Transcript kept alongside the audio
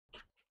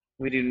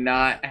We do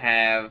not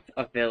have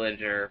a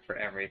villager for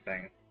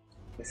everything.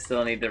 We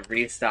still need to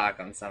restock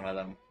on some of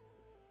them.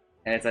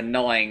 And it's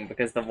annoying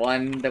because the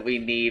one that we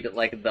need,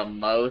 like, the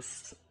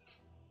most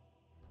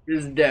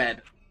is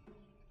dead.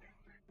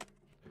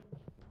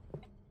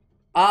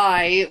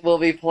 I will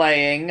be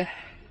playing,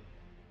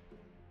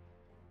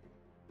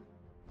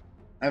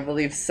 I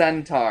believe,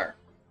 Centaur,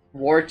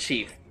 War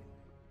Chief,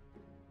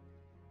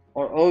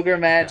 or Ogre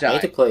Magi. I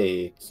need to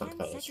play some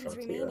kind of strong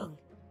hero.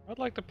 I'd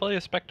like to play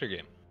a Spectre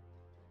game.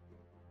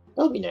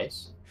 That would be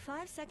nice.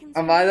 5 seconds.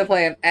 I'm either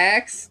playing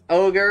Axe,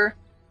 Ogre,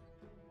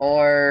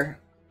 or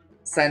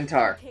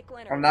Centaur.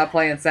 I'm not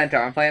playing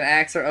Centaur. I'm playing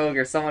Axe or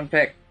Ogre. Someone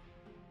pick.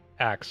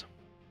 Axe.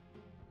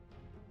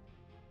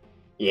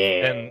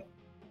 Yeah.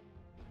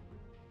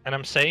 And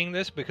I'm saying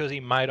this because he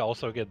might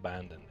also get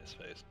banned in this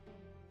phase.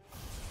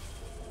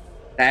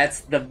 That's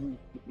the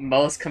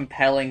most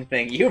compelling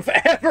thing you've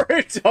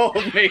ever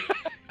told me.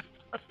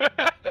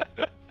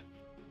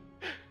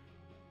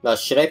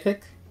 Should I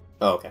pick?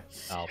 Oh, okay.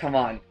 Come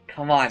on.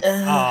 Come on.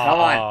 Come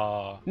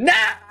on.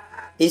 Nah!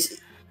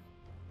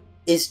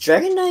 Is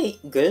Dragon Knight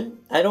good?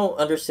 I don't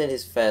understand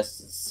his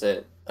fast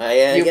set.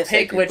 I you guess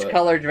pick which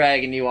color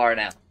dragon you are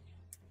now.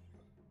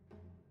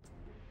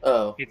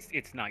 Oh.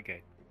 It's not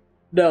good.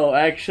 No,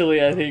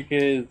 actually, I think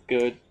it is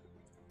good.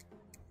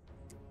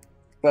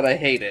 But I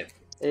hate it.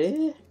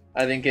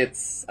 I think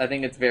it's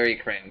very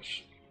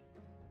cringe.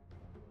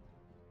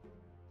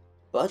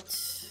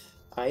 But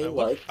I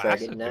what like facet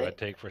Dragon do I Knight.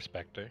 take for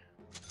Spectre?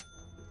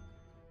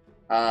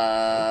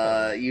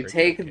 You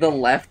take the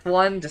left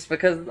one just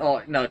because.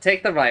 Oh no,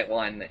 take the right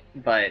one,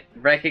 but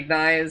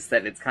recognize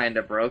that it's kind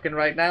of broken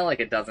right now. Like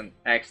it doesn't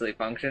actually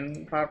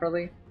function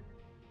properly.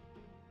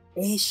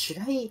 Hey, should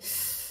I?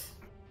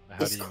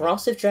 How Is do you-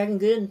 Corrosive Dragon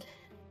good?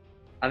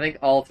 I think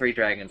all 3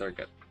 dragons are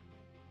good.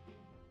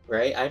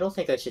 Right? I don't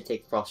think I should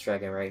take Frost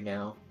Dragon right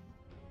now.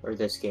 Or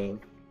this game.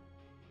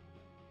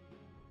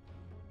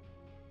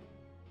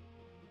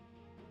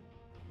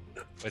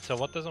 Wait, so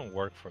what doesn't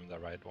work from the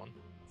right one?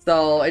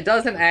 So it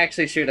doesn't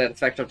actually shoot a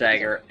spectral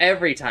dagger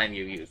every time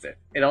you use it.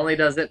 It only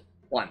does it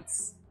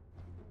once.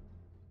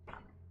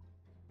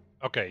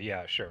 Okay,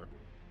 yeah, sure.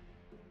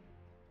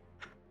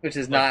 Which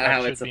is Like, not that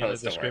how should it's be in the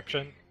supposed to work.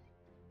 description.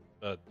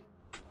 But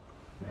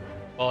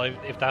well,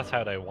 if that's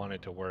how they want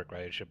it to work,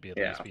 right? It should be at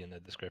least be in the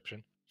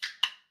description.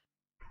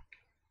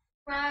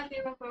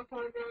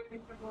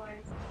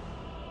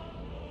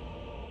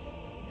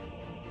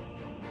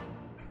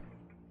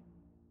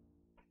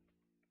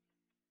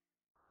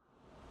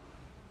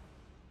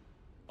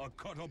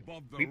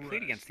 We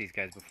played against these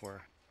guys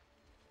before.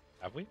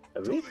 Have we?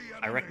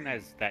 I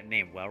recognize that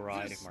name,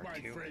 Wellride Mark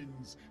II.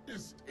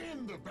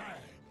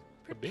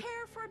 Could be.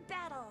 Prepare for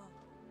battle.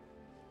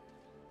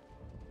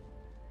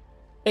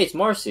 Hey, it's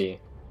Marcy.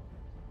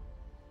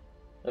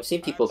 I've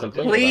seen people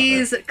complain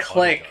Please about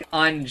click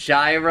on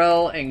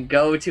Gyro and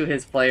go to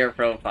his player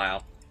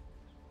profile.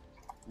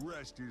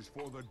 Rest is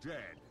for the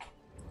dead.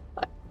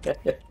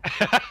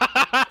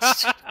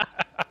 her.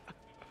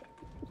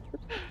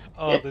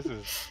 Oh,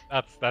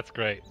 that's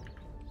great.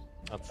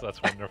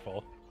 That's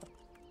wonderful.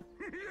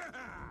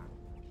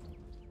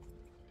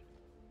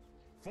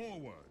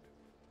 Forward.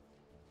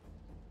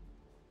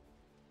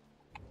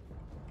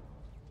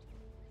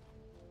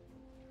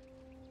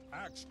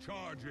 Axe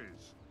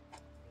charges.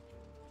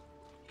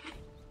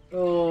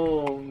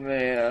 Oh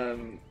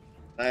man,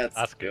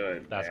 that's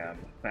good. That's man.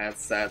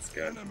 That's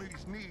good.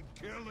 Enemies need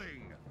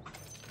killing.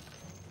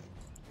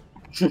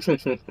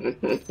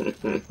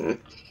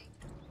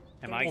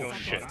 Am I going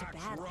shit. to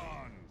Axe run.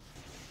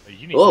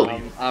 You need Whoa. to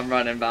leave. I'm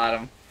running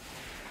bottom.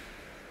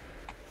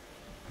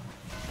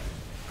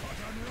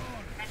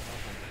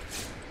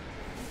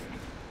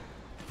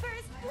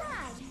 First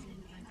blood.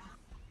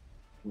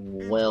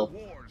 Well,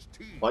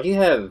 why do you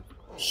have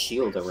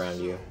shield around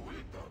you?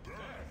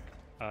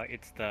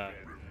 It's the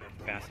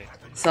facet.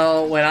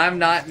 So when I'm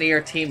not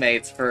near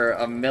teammates for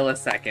a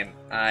millisecond,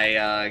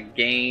 I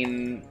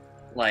gain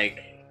like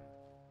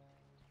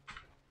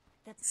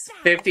That's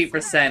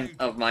 50%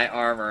 of my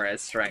armor as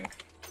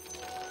strength.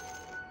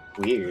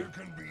 Weird.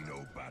 There can be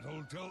no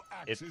battle till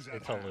axe It's is a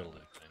at little hand.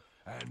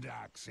 thing. And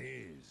axe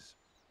is.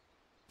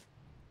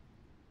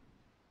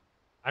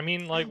 I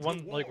mean, like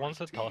once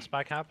the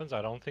tossback happens,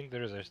 I don't think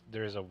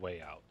there's a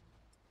way out.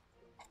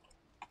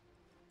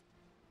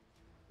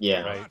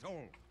 Yeah. Right.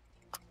 Battle.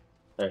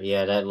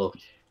 Yeah, that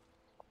looked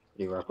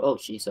pretty rough. Oh,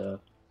 she's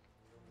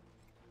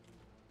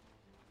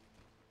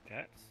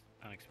That's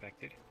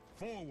unexpected.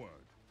 Forward.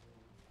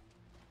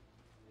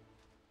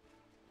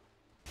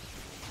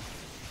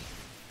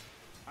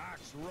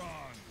 Axe run.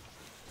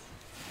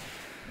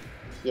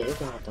 yeah, you're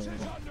gonna have to. Is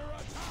under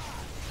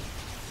attack.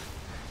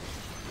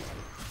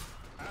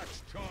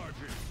 Axe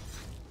charges.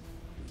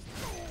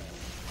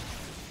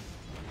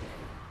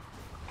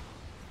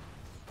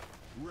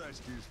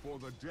 Rest is for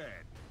the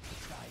dead.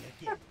 Try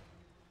again.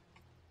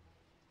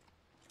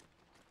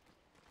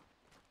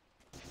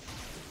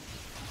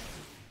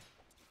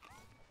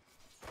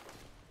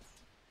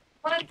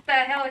 What the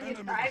hell is he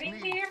Enemies fighting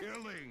need here?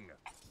 killing.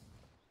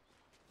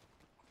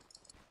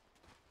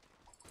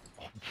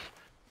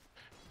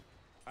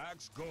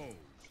 Axe goes.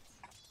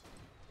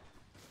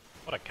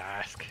 What a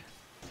cask.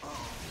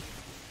 Oh,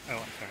 I'm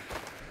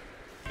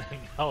sorry.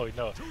 No,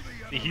 no.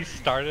 He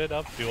started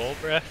up dual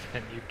breath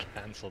and you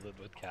cancelled it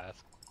with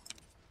cask.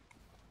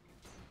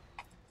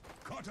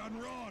 Cut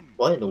and run.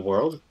 What in the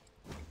world?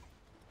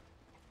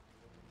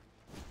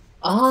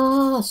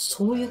 Ah,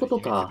 そういうこと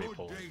You need to か。 be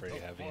pulling pretty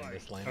heavy in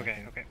this lane. I Okay,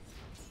 think. okay.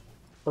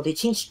 Oh, they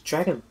changed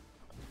Dragon.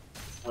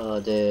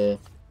 The.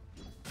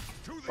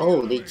 To the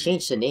Oh, they enemy.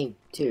 changed the name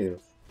too.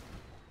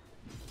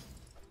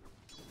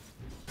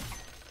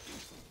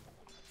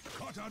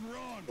 Cut and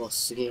run. わ、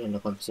すげえ変な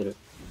感じする。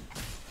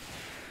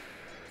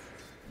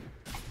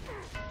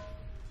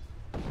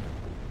Good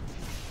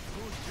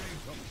day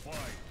to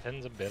fight.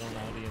 Depends a bit on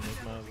how the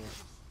Enigma will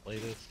play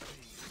this.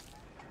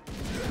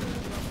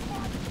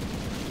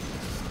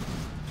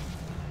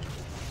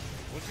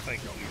 Looks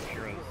like these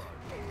heroes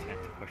tend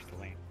to push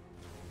the lane.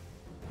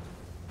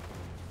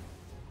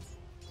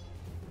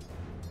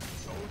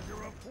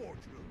 Soldier of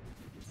fortune.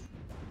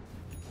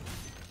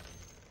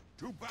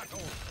 To battle.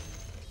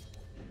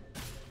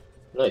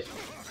 Nice.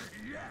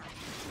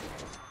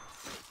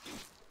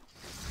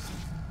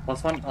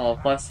 +1. Oh,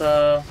 plus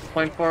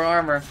 0.4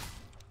 armor.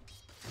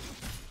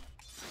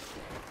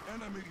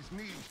 Enemies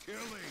need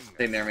killing.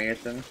 Stay near me,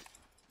 Ethan.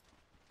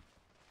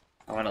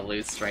 I want to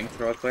lose strength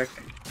real quick.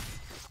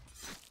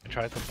 I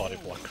tried the body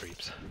block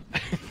creeps.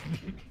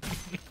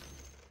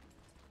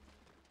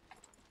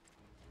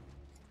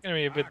 Gonna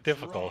be a bit Axe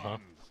difficult, huh?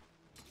 runs.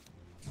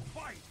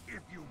 Fight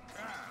if you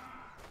can.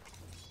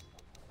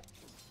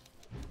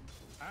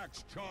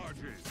 Axe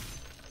charges.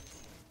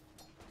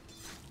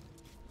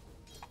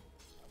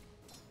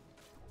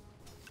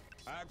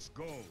 Axe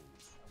goes.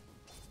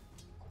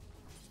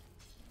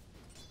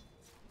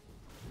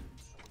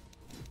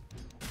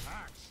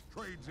 Axe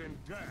trades in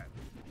death.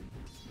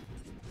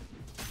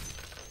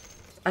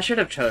 I should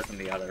have chosen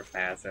the other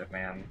passive,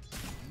 man.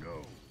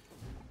 No.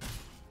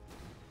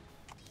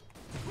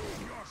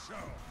 Prove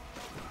yourself.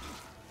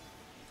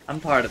 I'm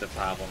part of the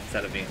problem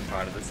instead of being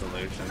part of the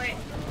solution.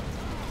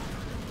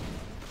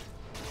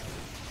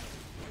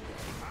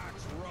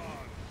 Axe run.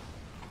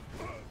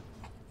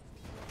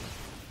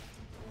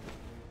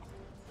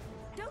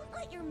 Don't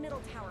let your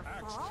middle tower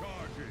Axe fall.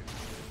 charges.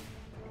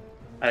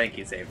 I think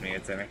he saved me,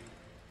 Itsumi.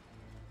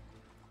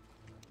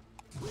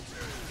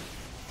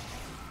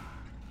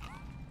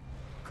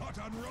 Cut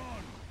and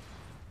run.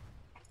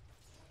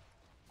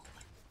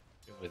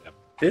 With a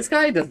This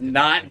guy does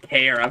not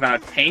care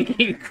about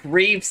tanking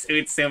creeps,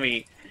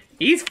 Utsumi.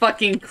 He's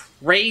fucking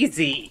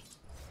crazy.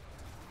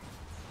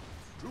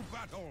 To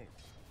battle.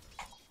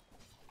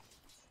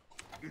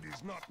 It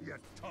is not yet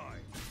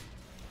time.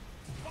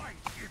 Fight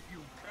if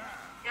you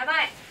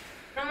can.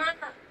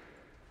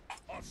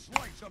 A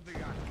slice of the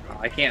action.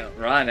 I can't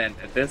run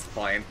at this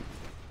point.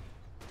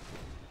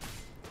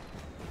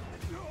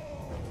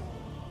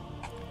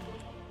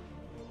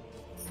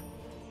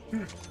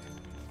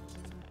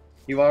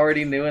 You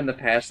already knew in the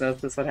patch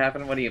notes this would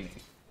happen? What do you mean?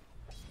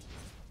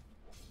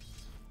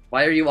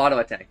 Why are you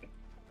auto-attacking?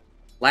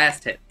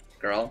 Last hit,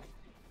 girl.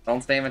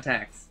 Don't spam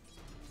attacks.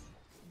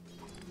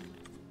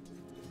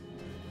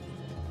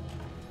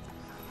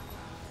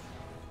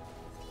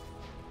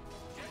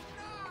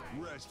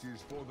 Rest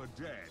is for the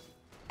dead.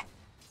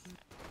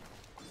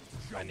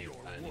 Show I need your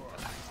that.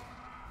 worth.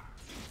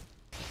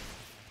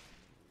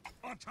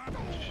 Attack!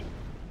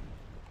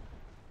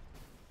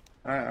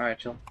 Alright,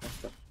 chill. Let's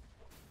go.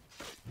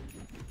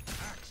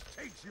 Axe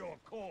takes your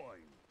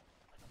coin.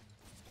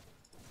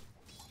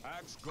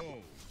 Axe goes.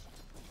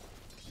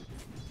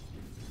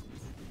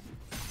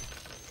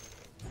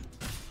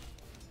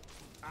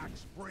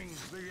 Axe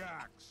brings the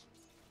axe.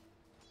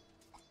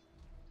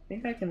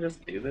 Think I can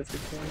just do this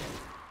again?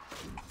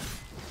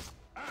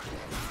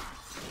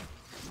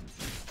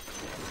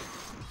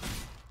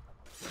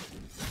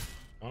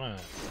 I wanna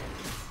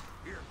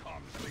Here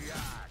comes the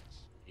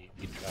axe.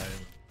 try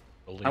and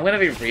believe I'm gonna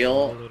be a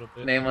real little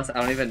bit. nameless.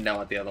 I don't even know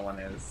what the other one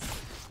is.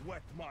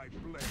 Wet my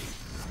blade.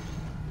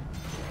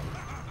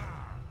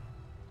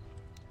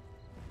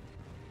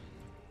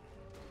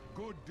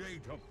 Good day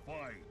to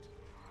fight.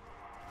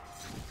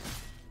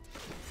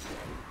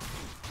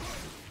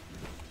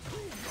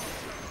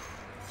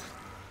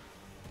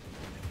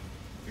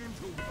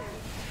 Into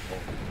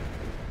forward.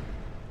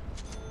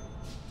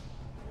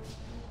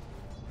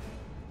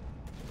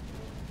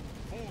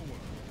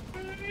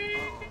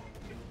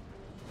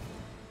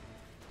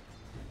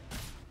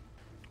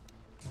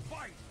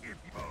 Fight if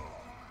you.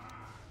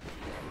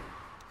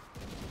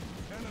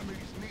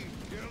 Enemies need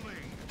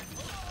killing.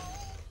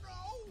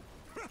 Oh,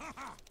 no!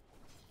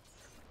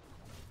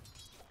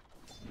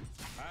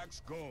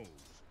 Axe goes.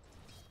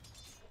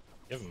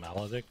 You have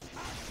Maledict?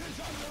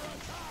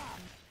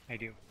 I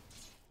do.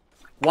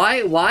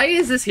 Why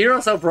is this hero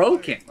so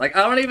broken? Like,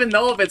 I don't even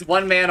know if it's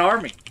one-man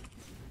army.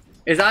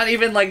 It's not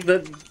even like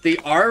the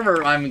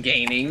armor I'm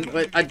gaining,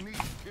 but Need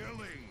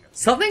killing.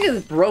 something is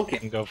You broken.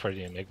 can go for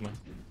the Enigma.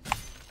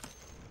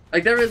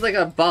 Like, there is like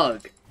a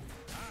bug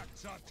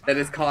Axe attack. that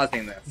is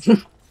causing this.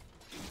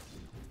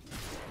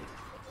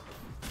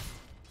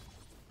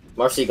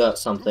 Marcy got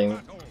something.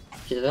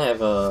 She doesn't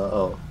have a...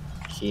 oh.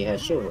 She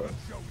has shield.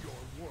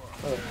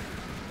 Oh.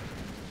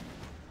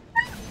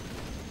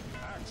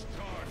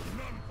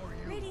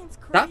 Radiant's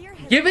Stop courier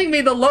has giving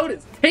me the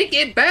Lotus! Take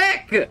it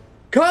back!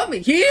 Come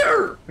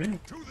here!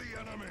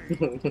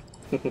 You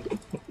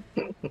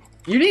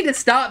need to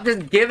stop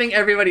just giving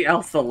everybody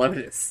else the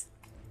Lotus.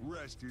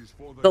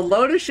 The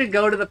Lotus should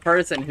go to the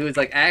person who's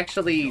like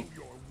actually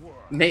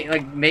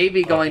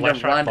maybe going to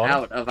run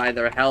out of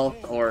either health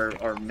or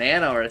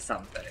mana or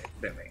something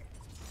to me.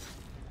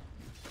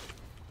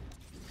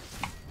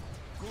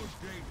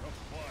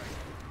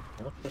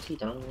 What's he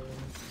done?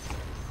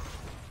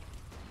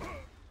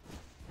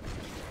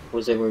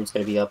 Wizard Room's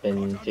gonna be up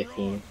in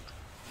 15.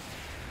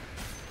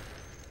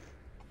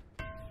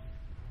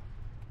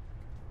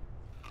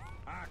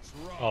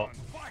 Oh.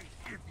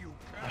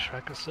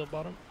 Ashrak is still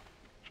bottom.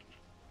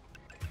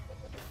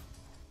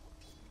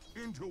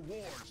 Into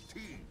wars,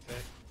 team. Okay.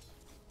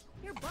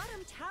 Your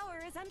bottom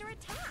tower is under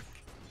attack.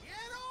 Get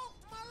off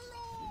my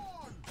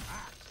lawn!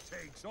 Axe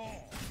takes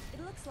all.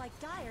 It looks like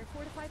Dire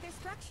fortified their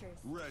structures.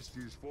 Rest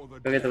is for the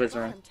Go get the Your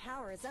Wizard Room. bottom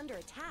tower is under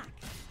attack.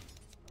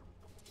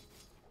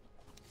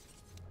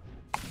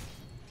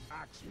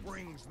 axe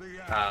brings the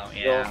Oh, axe.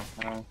 yeah.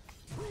 Oh.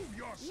 Prove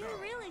You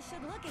yourself really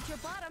should look at your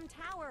bottom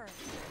tower.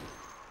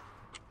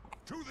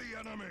 to the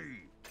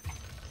enemy.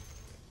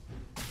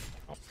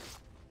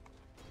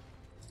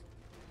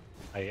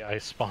 I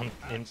spawned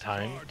in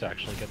time to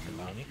actually get the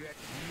bounty.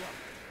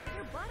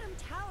 Your bottom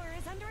tower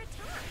is under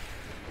attack.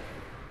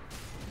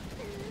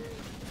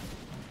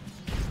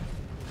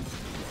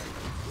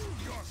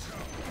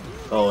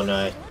 Oh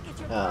no.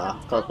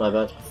 Ah, that's my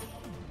bad.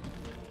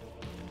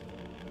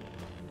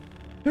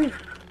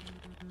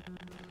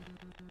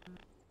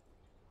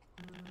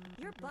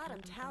 Your bottom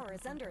tower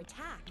is under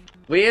attack.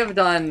 We have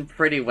done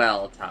pretty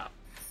well, top.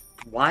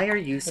 Why are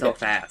you so Okay.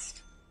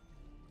 fast?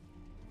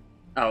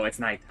 Oh, it's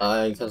night.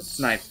 Cause... It's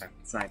nighttime.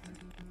 It's nighttime.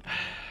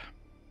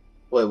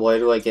 Wait, why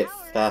do I get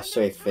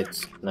faster if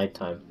it's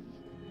nighttime?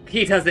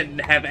 He doesn't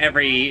have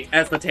every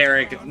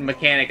esoteric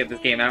mechanic of this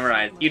game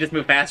memorized. You just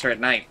move faster at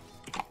night.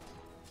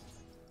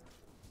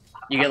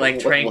 You get like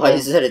tranquil Why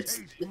is it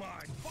it's...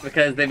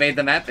 because they made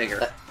the map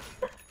bigger.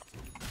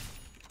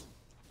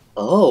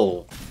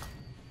 Oh.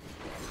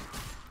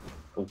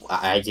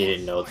 I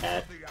didn't know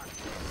that.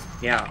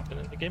 Yeah. Been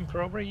in the game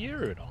for over a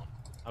year at all.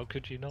 How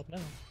could you not know?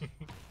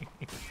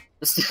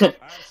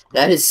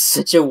 That is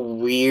such a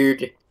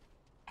weird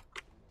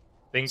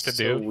Thing to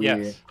So do?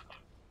 weird. Yes.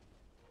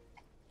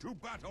 To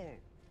battle.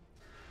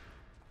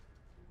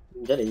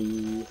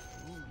 Daddy.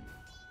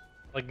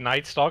 Like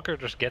Night Stalker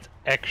just gets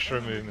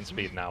extra movement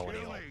speed now when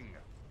he ults.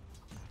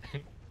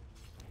 Killing.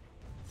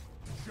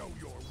 Show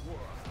your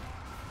worth.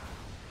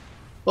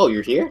 Oh,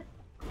 you're here?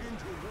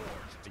 Into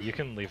wars. You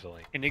can leave the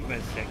lane. Enigma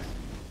is 6.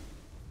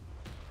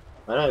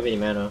 I don't have any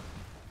mana.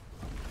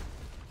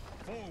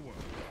 Forward.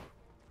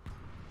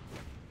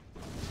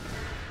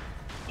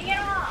 Get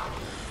off!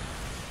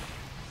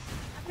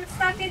 I'm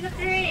stuck in the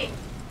tree!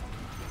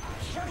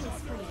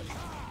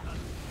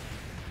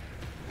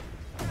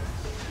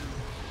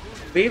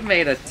 We've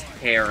made a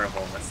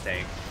terrible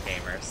mistake,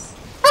 gamers.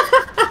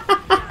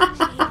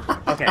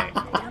 Okay.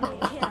 Double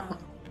kill.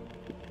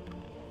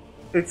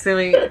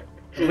 Utsumi,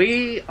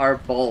 we are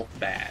both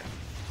bad.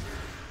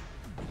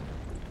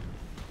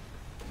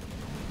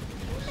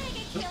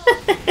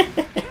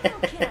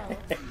 Triple kill.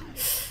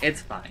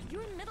 It's fine.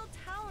 Your middle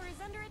tower is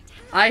under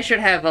attack. I should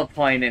have a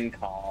point and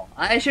call.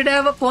 I should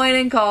have a point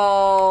and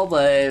call,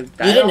 but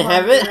You didn't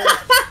have it?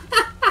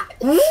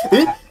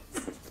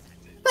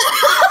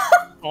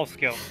 All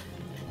skill.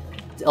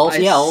 Also,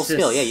 yeah, all just-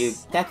 skill. Yeah, you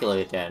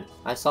calculated that.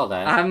 I saw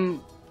that.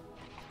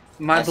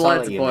 My I saw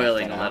blood's that you mapped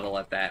boiling that a out. little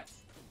at that.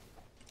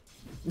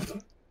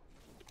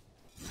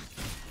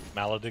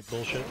 Maledict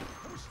bullshit.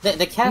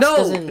 The cast No,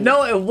 doesn't...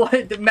 no, it was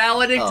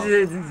Maledict Oh.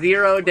 did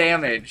 0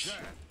 damage.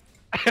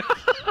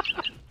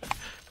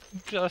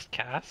 Just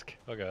cask?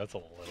 Okay, that's a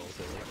little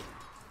silly.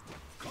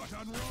 Cut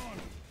and run.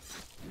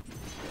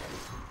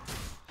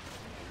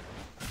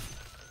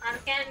 I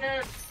can't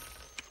move.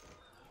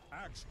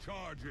 Axe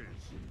charges.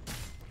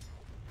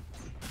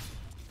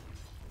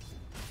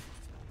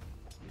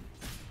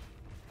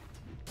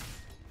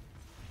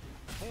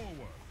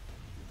 Forward.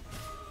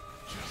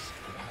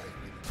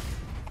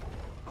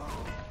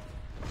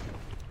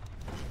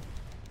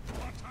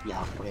 い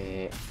や、こ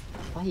れ、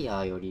ファイヤ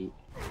ーより、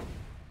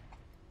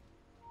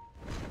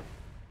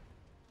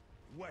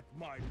 Wet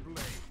my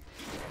blade.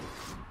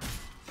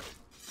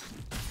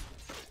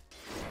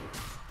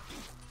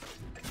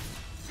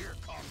 Here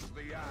comes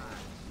the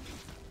axe.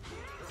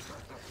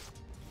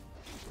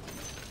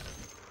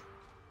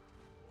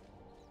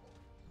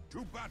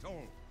 To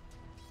battle.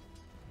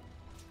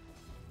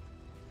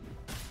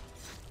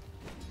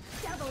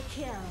 Double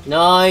kill.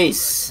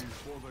 Nice!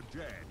 For the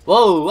dead.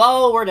 Whoa,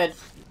 whoa, we're dead.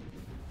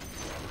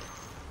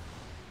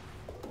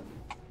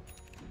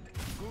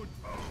 Good.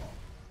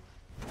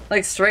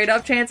 Like, straight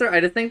up, Chancer, I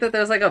just think that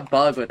there's like a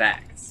bug with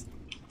Axe.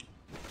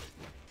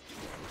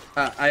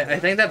 I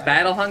think that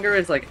Battle Hunger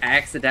is like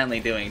accidentally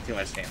doing too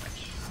much damage.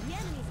 The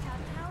enemy's top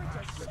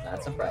tower just Would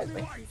not surprise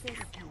me. pieces.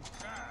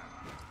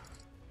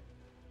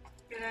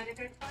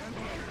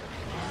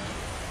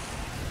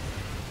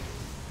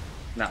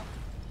 No.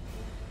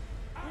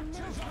 The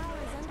middle tower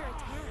is under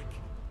attack.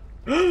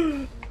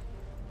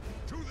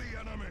 To the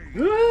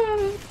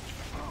enemy.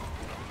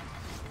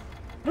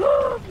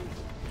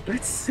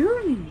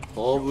 Ritsumi!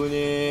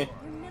 Obune.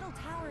 Your middle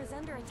tower is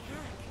under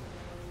attack.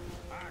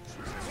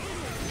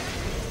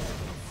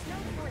 Snow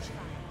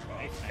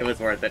fortified. It was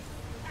worth it.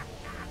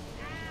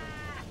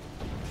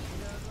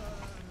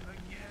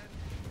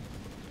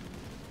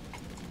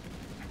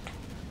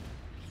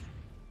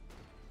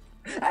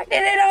 I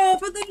did it all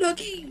for the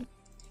nookie!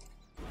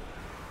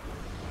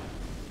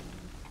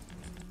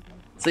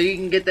 So you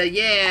can get that,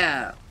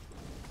 yeah!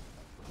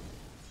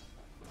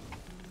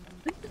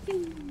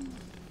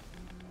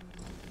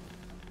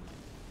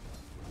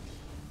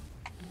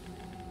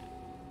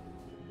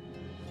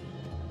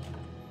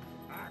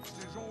 Axe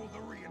is all the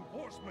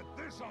reinforcement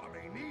this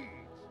army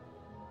needs.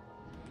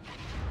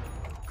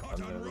 Cut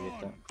I'm and gonna read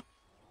run.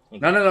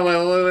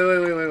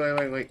 that.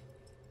 No, wait.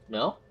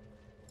 No?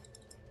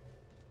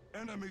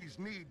 Enemies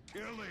need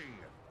killing.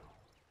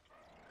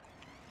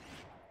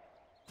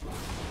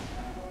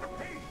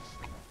 Haste.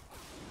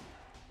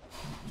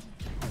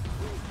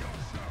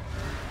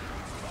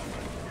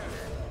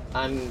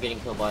 I'm getting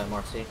killed by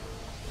Marcy.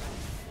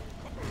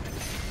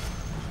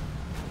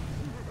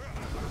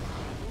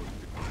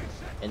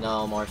 And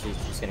now Marcy's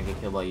just gonna get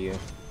killed by you.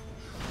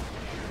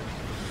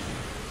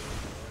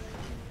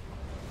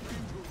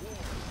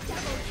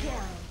 Double kill.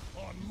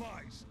 On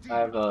my steed. I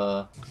have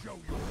Show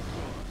your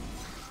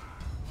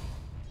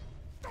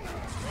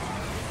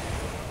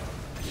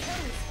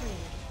Killing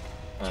spree.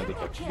 good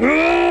Triple job.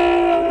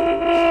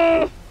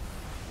 kill.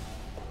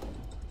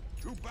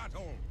 to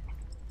battle.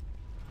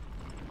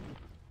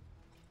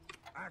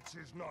 Axe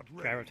is not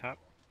Gyro ready. top.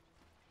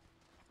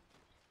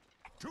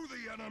 To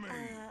the enemy.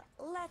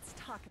 Let's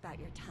talk about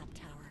your top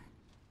tower.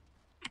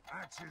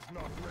 Axe is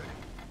not ready.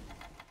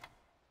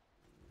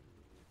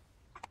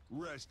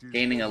 Rest is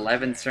Gaining for the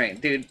 11 dead.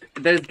 strength. Dude,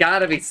 there's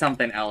gotta be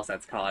something else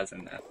that's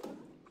causing this.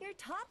 Your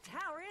top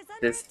tower is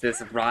under This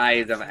attack.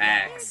 rise of There's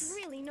axe.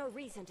 really no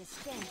reason to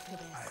stand for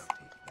this.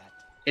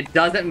 It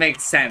doesn't make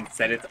sense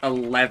that it's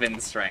 11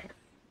 strength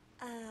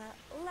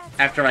Let's.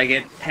 after I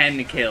get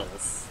 10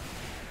 kills.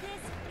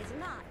 This is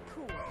not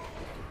cool.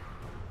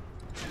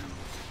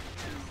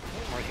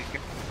 Marcy's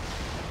here.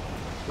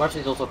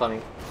 Marcy's also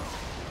coming.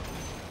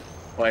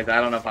 Boys, I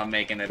don't know if I'm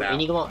making it out.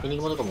 Enigma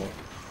とかも。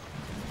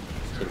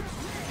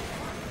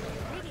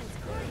 Radiant's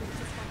courier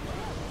just got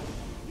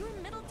killed. Your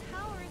middle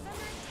tower is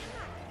under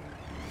attack.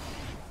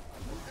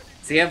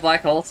 Does he have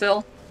Black Hole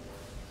still?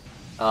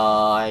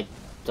 I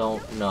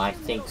don't know. I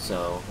think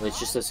so. Let's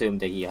just assume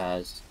that he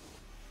has.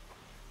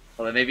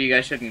 Well, then maybe you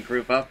guys shouldn't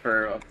group up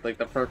for, like,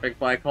 the perfect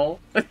Black Hole.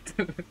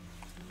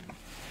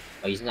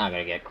 Oh, he's not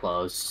gonna get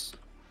close.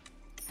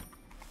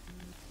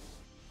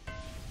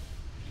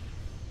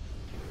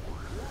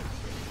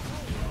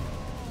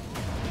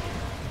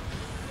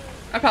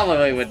 I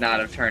probably would not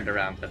have turned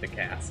around for the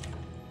cast.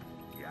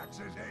 The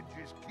axe's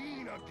edge is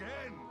keen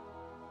again.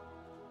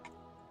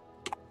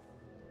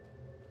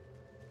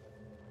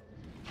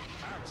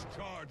 Axe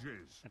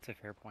charges. That's a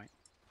fair point.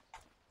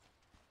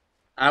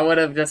 I would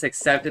have just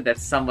accepted that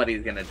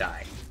somebody's gonna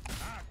die.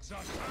 Axe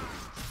attacks.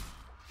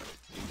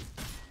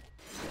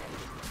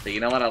 So you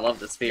know what? I love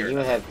the spear. You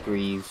have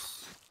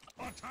Greaves.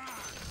 Attack.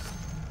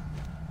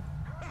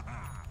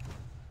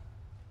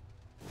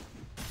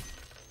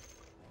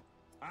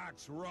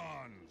 Axe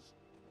runs.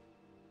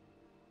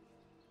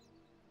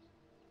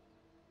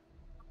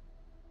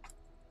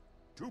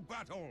 To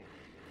battle.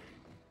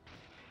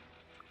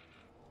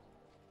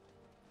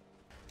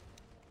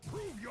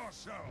 Prove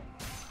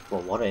yourself.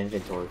 Well, what an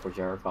inventory for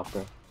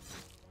Gyrocopter.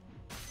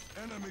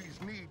 Enemies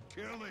need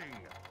killing.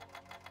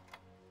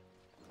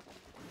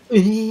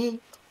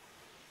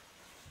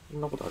 そ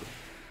んなことある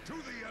To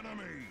the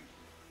enemy.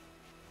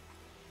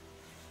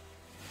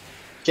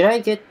 Did I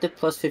get the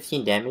plus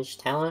 15 damage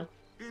talent?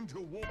 Into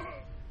war.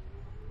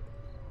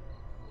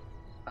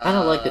 I kind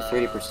of like the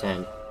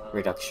 30%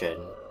 reduction,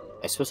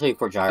 especially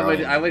for Gyro.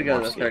 I would go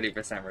Marcy. the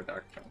 30%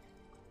 reduction.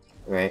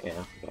 Right, yeah.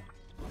 Okay.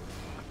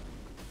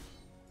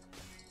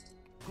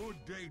 Good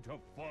day to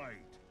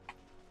fight.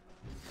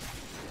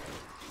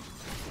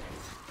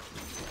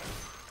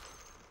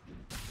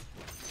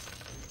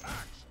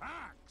 Axe,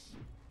 axe.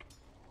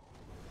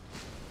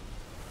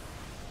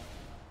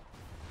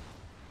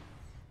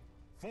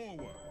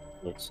 Forward.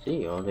 Let's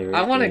see. Oh, there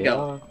I want to they go.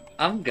 are.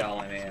 I'm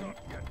going in. Not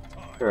yet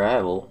time.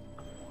 Travel.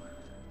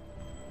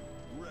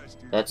 Rest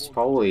is That's for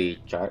probably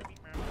Gyro.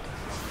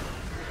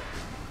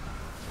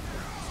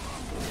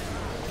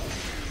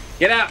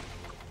 Get out!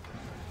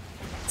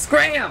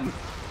 Scram!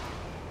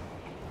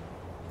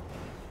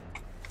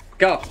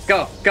 Go,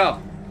 go, go!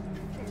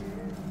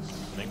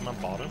 Enigma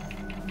bottom?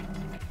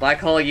 Black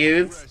hole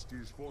used. Rest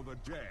is for the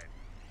dead.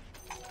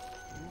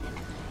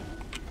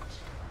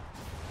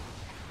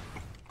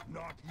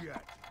 Not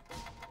yet.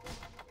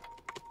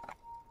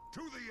 To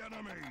the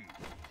enemy.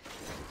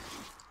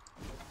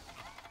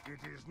 It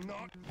is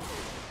not.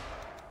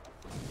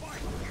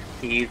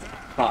 He's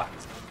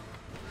fucked.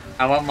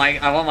 I want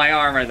my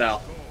armor though.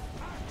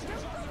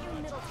 Don't let your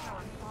middle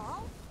tower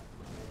fall.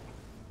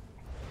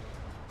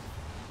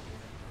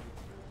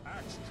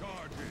 Axe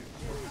charges.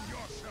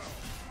 Yourself.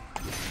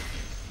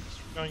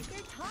 Going.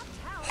 Your top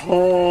tower.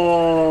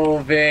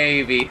 Oh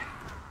baby.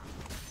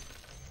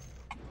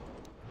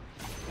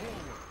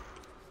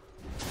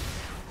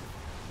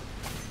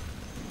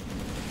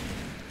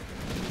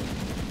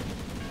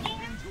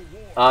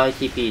 I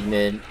TP'd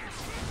mid.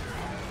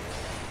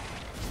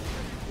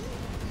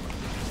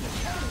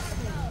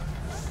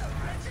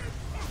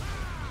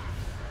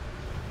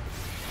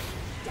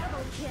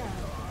 Double kill.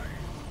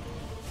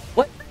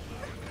 What?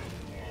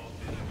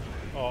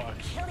 Oh, I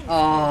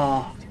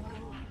Oh.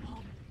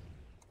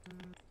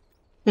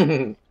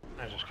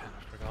 just kind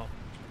of forgot.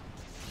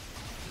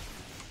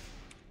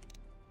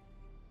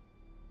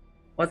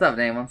 What's up,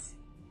 Nameless?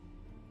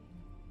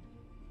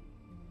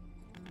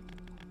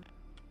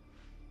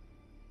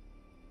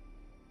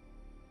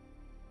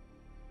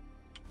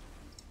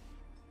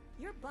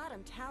 Your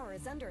bottom tower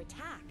is under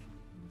attack.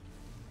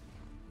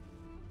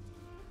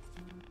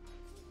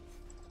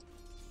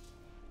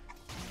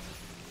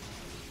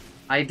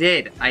 I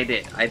did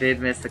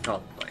miss the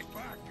cult fight.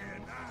 Back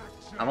in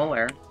action. I'm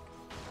aware.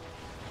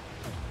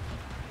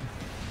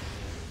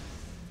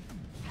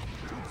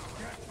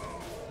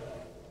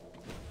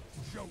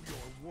 Show your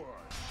worth.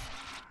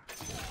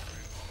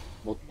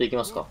 持っていき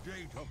ますか。 Good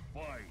day to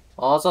fight.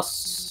 あざっ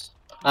す。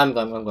I'm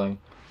going.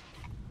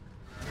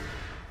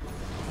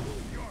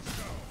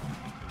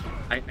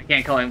 I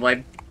can't call him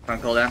Blade from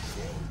cooldown.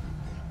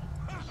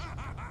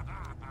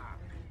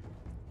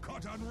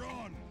 Cut and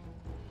run.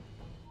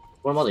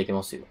 これまでいけ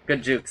ますよ。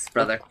 Good jukes,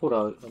 brother. ほ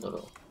ら、なんだろ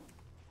う。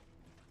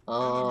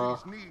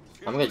Enemies need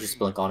I'm gonna just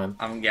blink on him.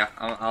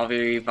 I'll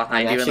be I'm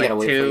behind you in actually gonna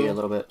like wait for you a 2,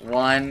 little bit.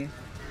 1.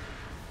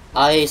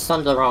 I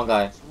stunned the wrong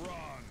guy. run.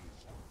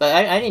 But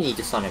I didn't need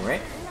to stun him,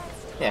 right?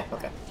 Yeah,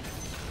 okay.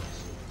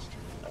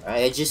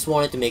 I just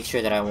wanted to make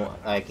sure that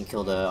I can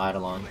kill the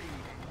Eidolon.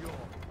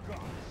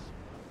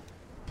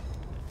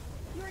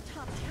 Your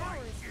top tower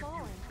is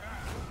falling.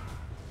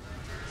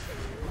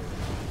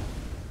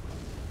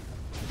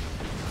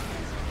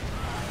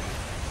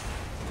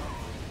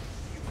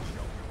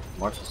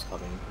 March is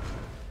coming.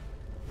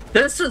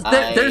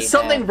 There's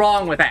something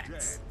wrong with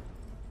X.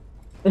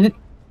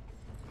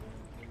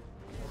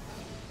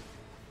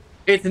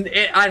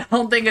 I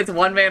don't think it's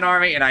one-man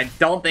army, and I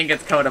don't think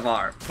it's Code of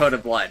Blood.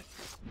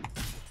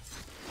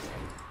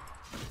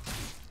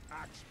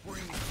 Axe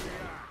brings the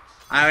axe.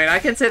 I mean, I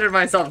consider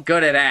myself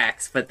good at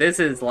Axe, but this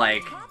is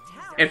like, Top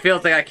tower. it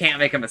feels like I can't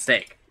make a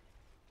mistake.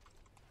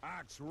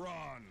 Axe runs.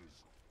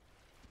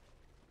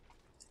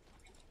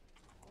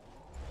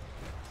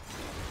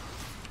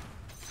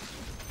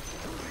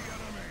 To the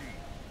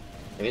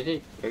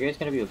enemy. Are you guys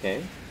gonna be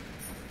okay?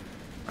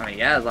 I mean,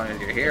 yeah, as long as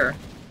you're here.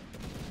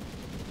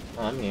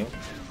 Oh, I'm here.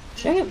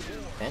 Shit!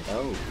 Man,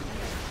 oh.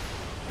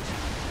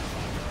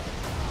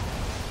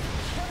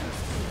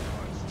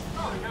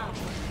 Oh no.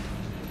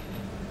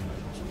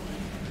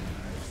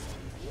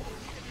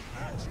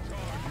 Axe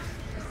charges.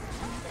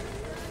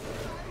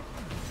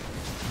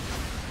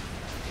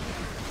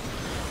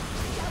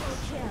 Double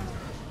kill.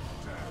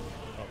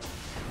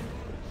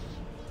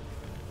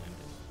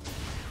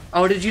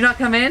 Oh, did you not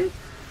come in?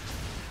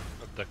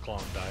 The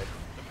clone died.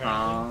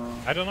 Apparently.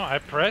 Oh. I don't know. I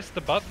pressed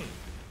the button.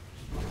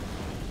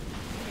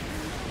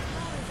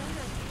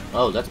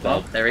 Oh, that's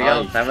Well, bad. there we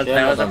go. I That was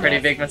should've a done pretty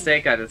that. big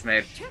mistake I just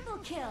made. Triple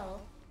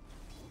kill.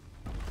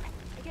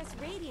 I guess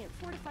Radiant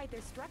fortified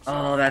their structure.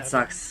 Oh, that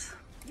sucks.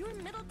 Your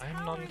middle I'm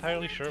tower not is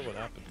entirely under sure what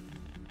attack. happened.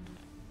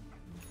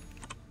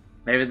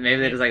 Maybe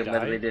they just like Died?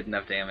 literally did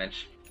enough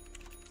damage.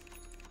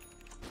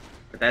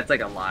 But that's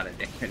like a lot of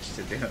damage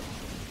to do.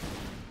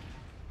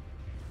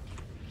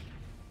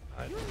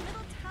 I, Your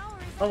middle tower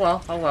is Oh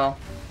well,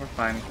 we're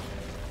fine.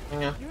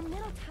 Yeah. Your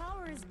middle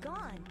tower is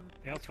gone.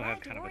 They also have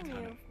kind of a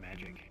ton of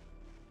magic.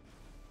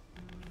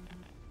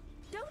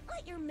 Don't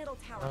let your middle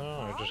tower I don't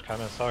know. It fall. just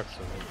kind of sucks.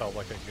 And it felt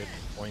like a good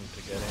point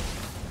to get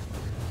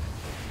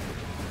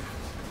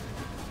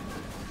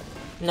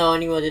in. No,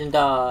 anyone didn't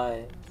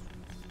die.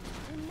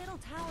 Your middle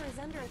tower is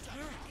under attack.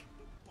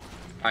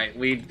 Alright,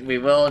 we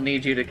will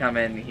need you to come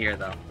in here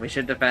though. We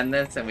should defend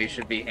this and we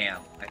should be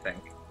ham, I think.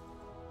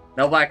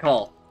 No black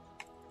hole.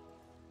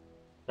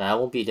 I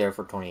won't be there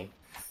for 20.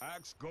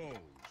 Axe goes.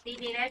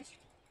 DD edge.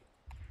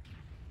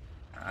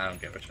 I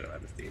don't give a shit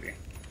about this TV.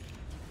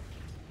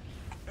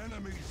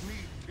 Enemies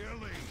need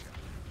killing.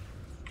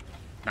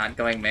 Not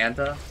going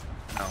Manta?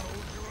 No.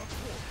 Hold your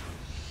approach.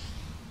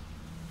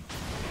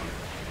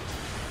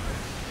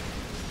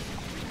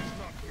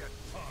 Not yet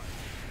time.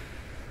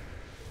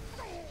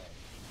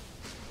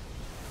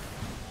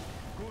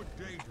 Good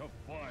day to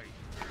fight.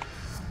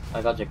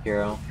 I got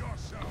Jakiro.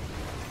 Yourself.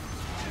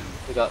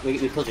 We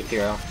killed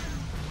Jakiro.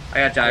 I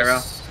got Gyro.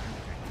 Yes.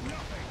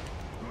 Nothing.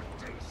 Good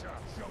day, sir.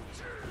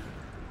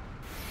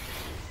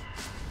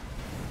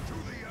 To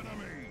the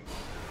enemy.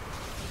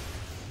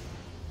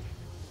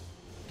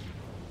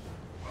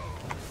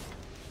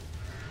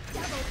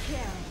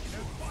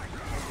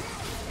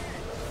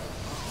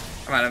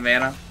 I'm out of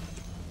mana.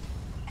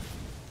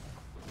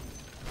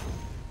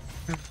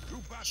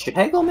 Should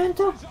I go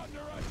Manta?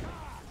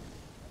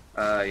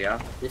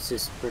 Yeah. This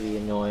is pretty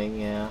annoying,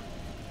 yeah.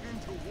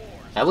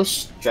 I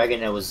wish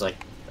Dragonet was like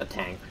a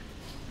tank.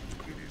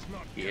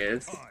 He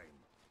is. Oh,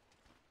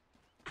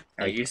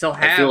 Like, you still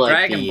I have feel like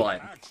Dragon the-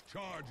 Blood.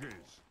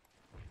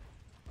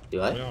 Do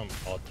We I?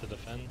 don't bot to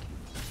defend.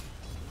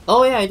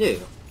 Oh yeah, I do.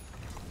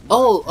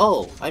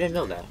 Oh, I didn't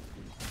know that.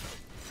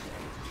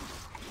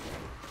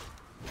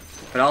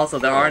 But also,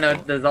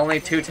 there's only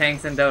 2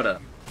 tanks in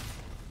Dota.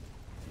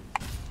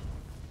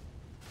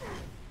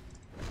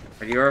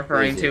 What you're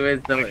referring to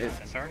is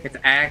it's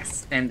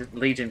Axe and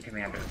Legion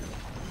Commander.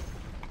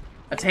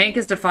 A tank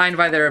is defined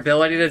by their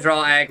ability to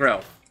draw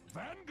aggro.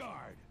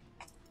 Vanguard.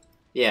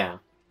 Yeah.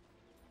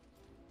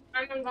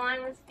 I'm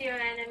going with you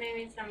and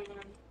maybe someone.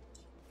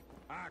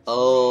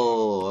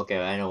 Oh,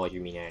 okay, I know what you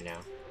mean right now.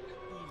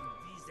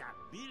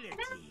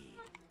 Invisibility.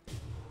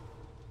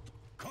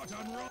 Cut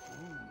and run.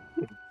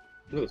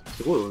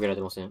 すごい動けられ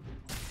てますね。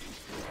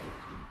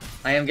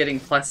 I am getting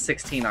plus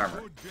 16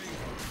 armor. Good day to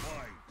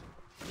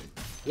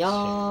fight. いや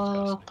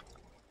ー。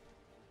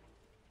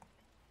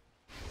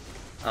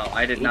 Oh,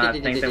 I did not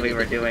think that we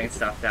were doing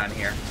stuff down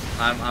here.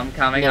 I'm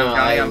coming, No,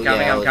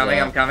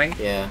 I'm coming.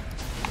 Yeah.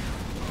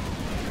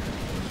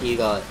 You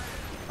got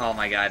Oh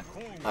my god,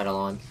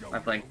 Eidolon. my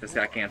blink just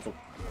got cancelled.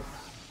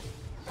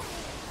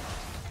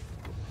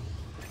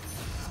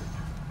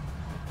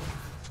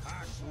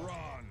 Axe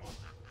run.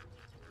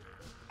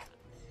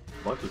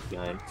 Monkey's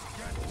behind.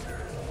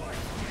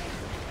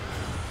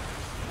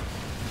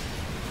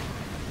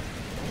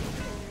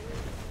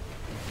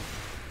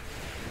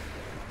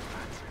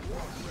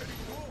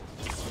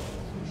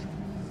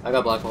 I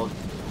got Black Hole.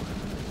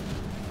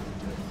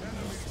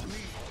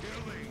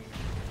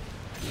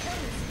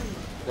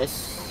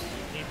 Nice.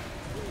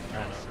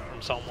 Mana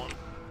from someone.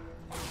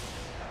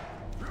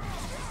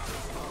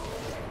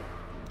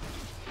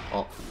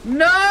 Oh.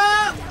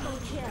 No!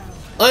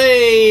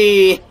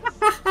 Hey!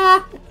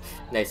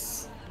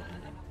 Nice.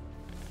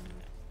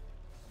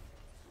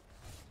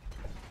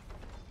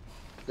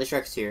 The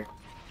Shrek's here.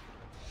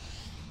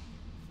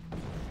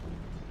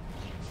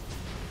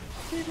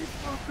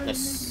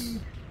 Yes.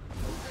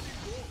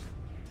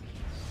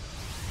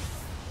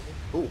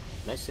 Ooh,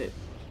 nice hit.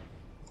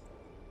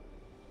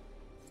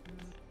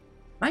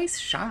 Nice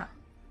shot.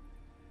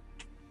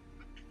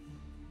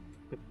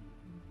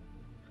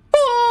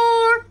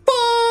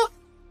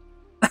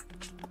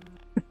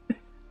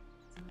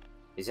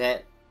 Is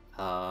that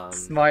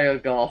Smile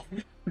golf.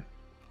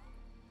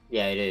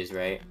 yeah, it is,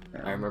 right?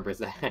 Yeah. I remember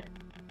that.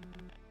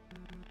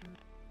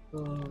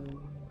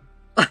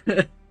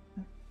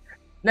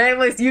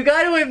 Nameless, you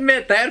gotta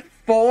admit that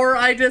 4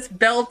 I just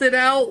belted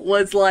out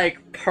was like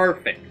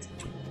perfect.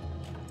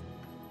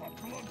 A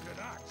blunted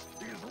axe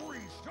is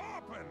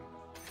resharpened.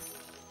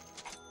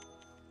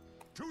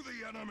 To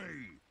the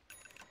enemy.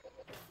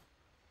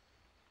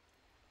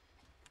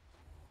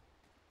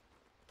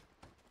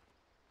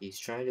 He's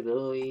trying to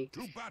build a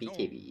To battle.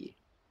 BKB.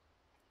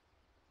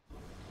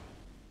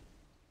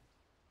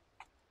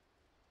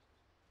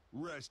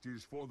 Rest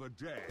is for the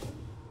dead.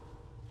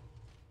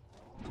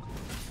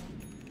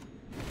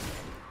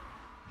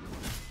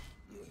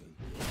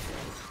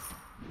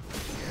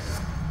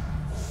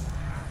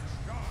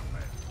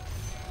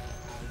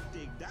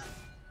 Dig that.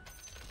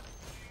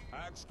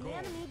 Axe The gold.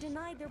 enemy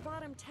denied their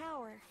bottom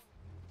tower.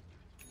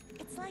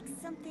 It's like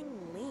something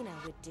Lena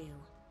would do.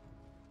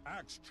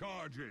 Axe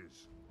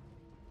charges.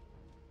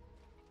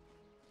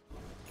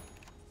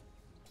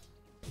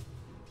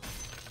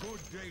 Good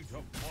day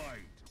to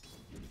fight.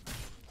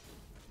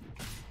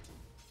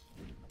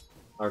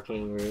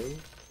 Arcane Rune.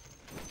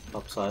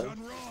 Upside.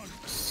 And run.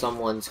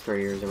 Someone's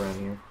courier's around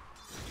here.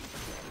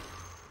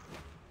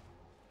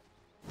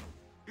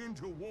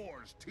 Into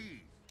war's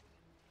teeth.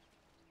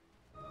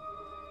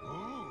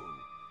 Ooh,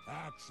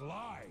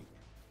 axe-like.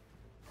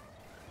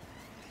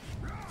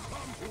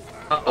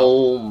 Uh-oh.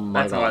 Oh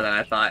my That's more god. than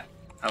I thought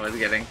I was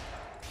getting.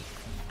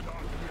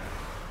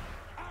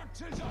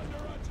 Axe is under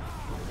attack.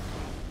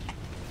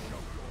 Show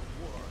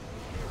your worth.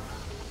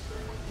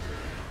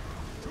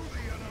 To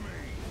the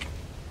enemy.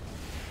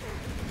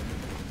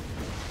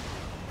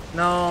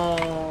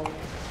 No.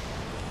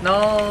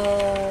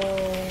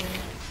 No.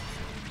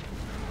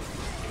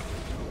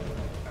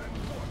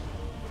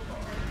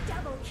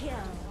 Double kill.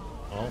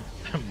 Well,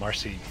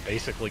 Marcy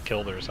basically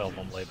killed herself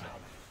on blade.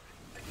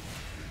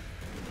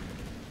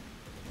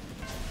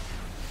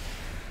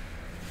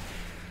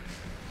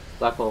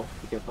 Black hole,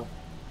 be careful.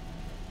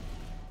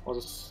 I'll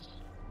just...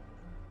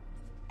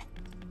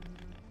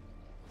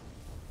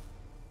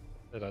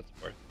 That's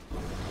worth.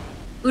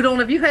 Udon,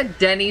 have you had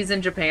Denny's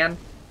in Japan?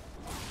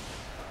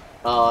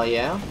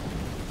 yeah?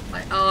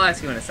 I'll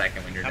ask you in a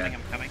second when you're Coming,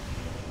 done. I'm coming.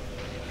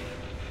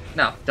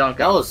 No, don't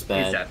go. That was He's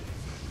bad. dead.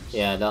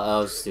 Yeah, that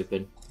was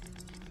stupid.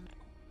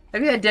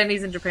 Have you had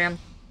Denny's in Japan?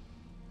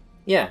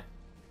 Yeah.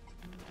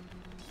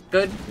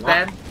 Good? Not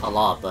Bad? a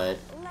lot, but...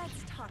 Let's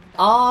talk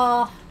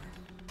about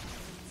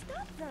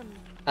Stop them.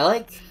 I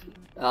like,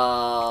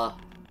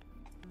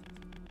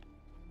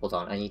 Hold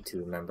on, I need to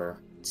remember.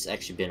 It's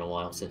actually been a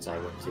while since I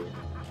went to.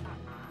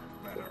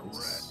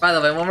 By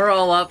the way, when we're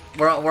all up,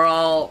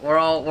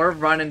 we're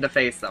running to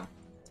face them.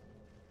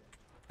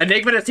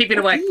 Enigma is TP'd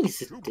away.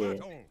 Please,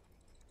 dead.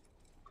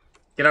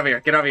 Get over here,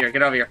 get over here,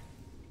 get over here.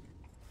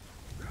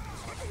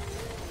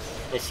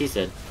 Yeah, she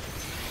said.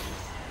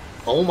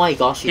 Oh my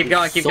gosh, she Keep did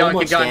going, keep so going,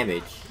 much keep going.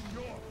 damage.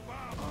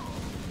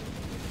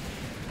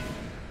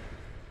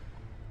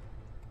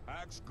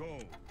 Axe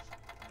goes.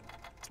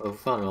 Oh, we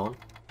found one.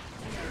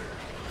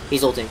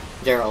 He's ulting.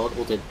 Gerald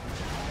ulted.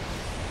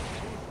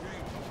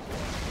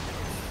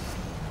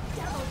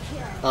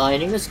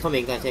 Enigma's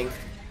coming, I think.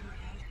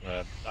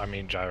 I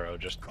mean, Gyro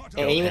just.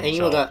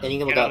 Enigma got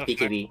Get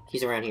BKB.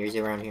 He's around here. He's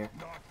around here.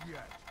 Not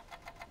yet.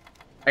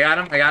 I got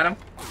him, I got him.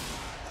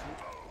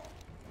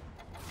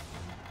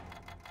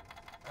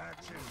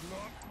 Axe is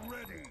not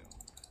ready.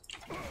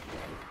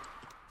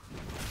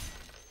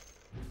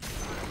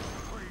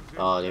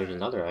 Oh, there's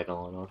another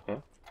Eidolon. Okay.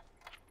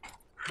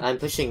 I'm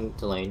pushing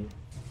the lane.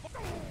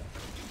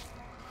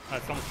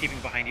 Someone's keeping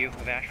behind you,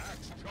 Avash.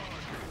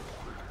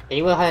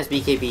 Anyone has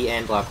BKB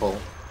and Black Hole.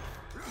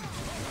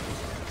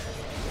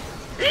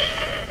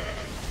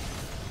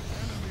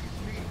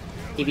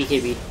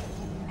 BKB.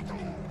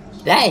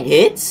 That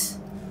hits?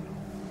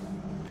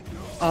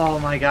 Oh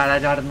my god, I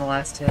died in the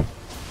last hit.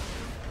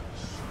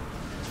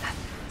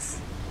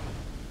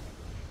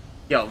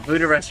 Yo,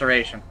 Voodoo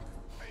Restoration.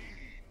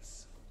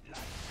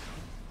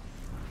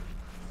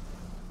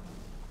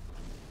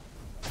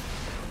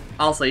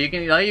 Also, you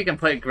can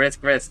put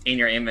Grist in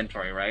your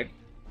inventory, right?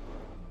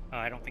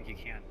 I don't think you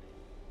can.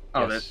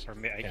 Oh, Yes. Or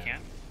I Yeah. can.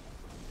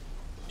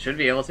 should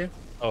be able to.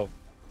 Oh,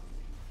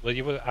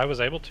 well, I was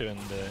able to in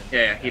the.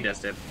 Yeah, he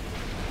just did.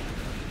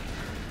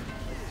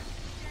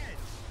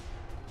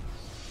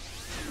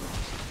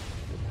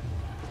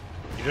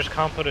 You just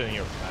can't put it in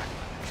your back.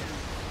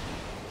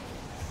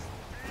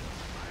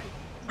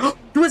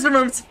 Twisted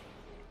moves!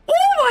 Oh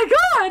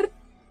my god!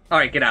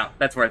 Alright, get out.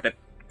 That's worth it.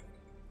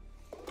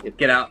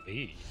 Get out. Hey,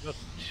 you got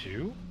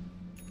 2?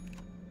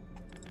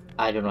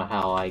 I don't know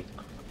how I...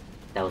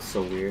 That was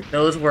so weird.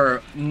 Those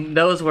were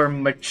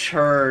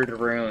matured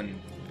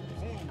runes.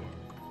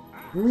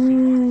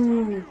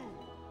 Ooh.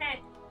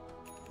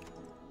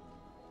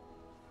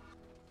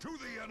 To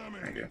the enemy.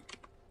 Thank you.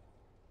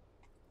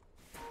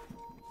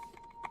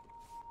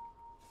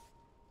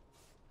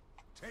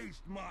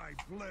 Taste my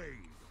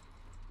blade.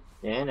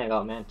 And I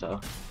got Manta.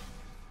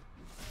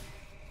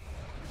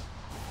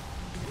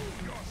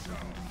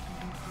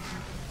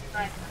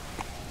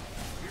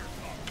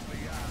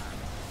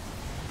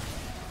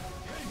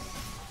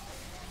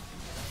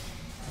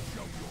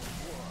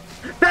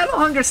 Battle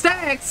Hunger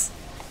stacks!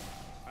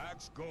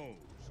 Axe goes.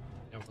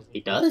 He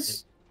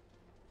does?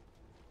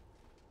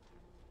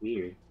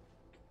 Weird.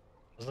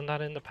 Wasn't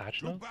that in the patch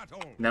To note?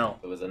 battle. No.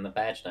 It was in the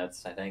patch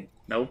notes, I think.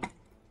 Nope.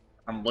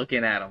 I'm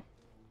looking at him.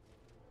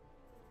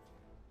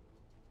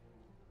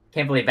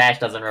 Can't believe Bash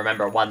doesn't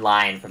remember one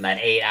line from that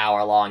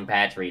 8-hour-long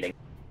patch reading.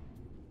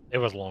 It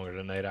was longer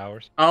than 8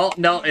 hours. Oh,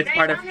 no, it's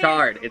part of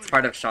Shard. It's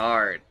part of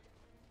Shard.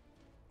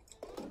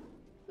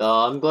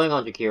 I'm going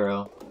on to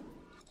Kiro.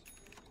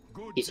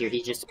 Good He's here.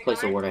 He just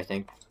placed a ward, I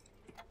think.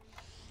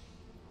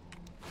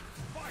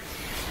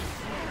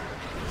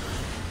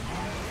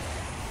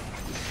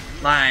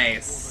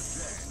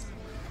 Nice.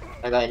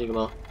 I got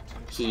Enigma.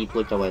 He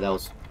blinked away. That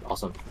was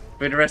awesome.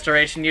 Voodoo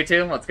Restoration, you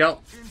two. Let's go.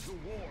 into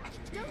war's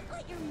teeth. Don't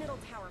let your middle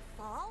tower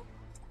fall.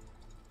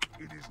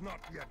 It is not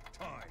yet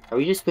time. Are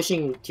we just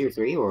pushing tier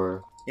 3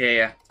 or?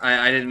 Yeah.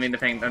 I didn't mean to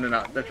ping.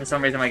 No. For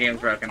some reason, my game's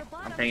broken.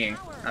 I'm pinging.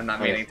 I'm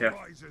not meaning to.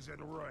 Rises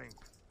in rank.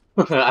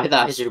 I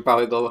thought I should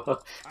probably go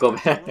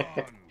Axe back.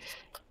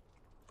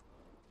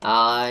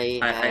 runs.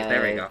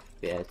 There we go.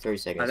 Yeah, 30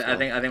 seconds. I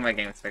think my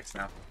game's fixed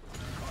now.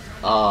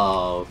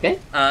 Okay.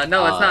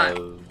 No, it's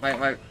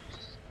not.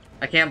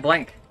 I can't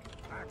blink.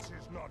 Axe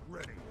is not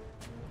ready.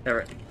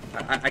 There,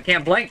 I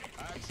can't blink.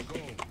 Axe goes.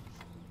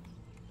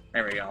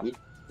 There we go.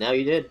 Now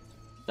you did.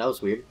 That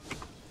was weird. To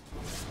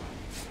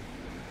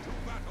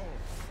battle.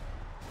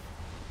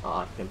 Oh,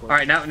 I can't blink. All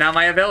right, now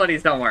my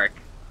abilities don't work.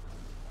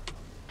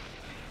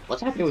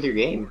 What's happening with your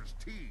game? War's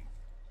teeth.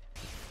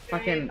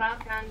 Fucking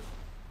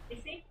You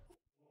see?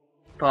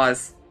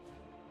 pause.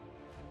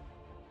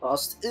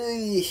 Lost.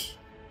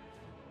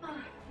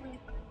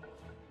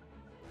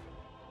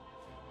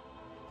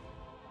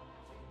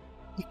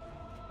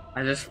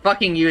 I just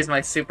fucking use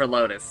my Super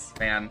Lotus,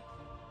 man.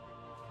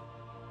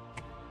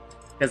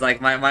 Because,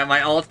 like,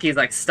 my alt key's,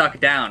 like, stuck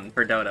down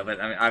for Dota,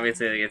 but, I mean,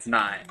 obviously it's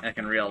not, like,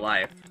 in real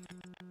life.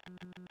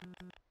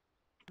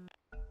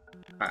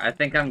 Alright, I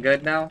think I'm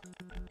good now.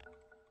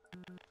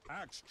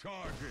 Axe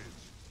charges.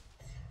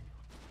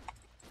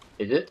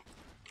 Is it?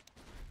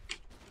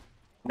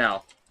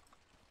 No.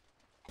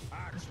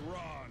 Axe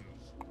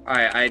runs.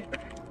 Alright,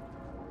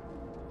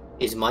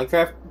 Is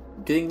Minecraft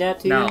doing that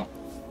to you? No.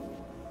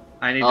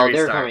 I need to Oh,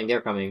 restart. they're coming.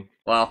 They're coming.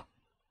 Well,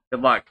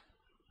 good luck.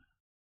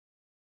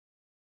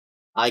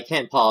 I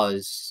can't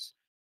pause.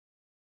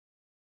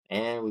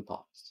 And we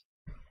paused.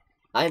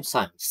 I am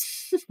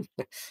silenced.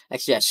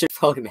 Actually, I should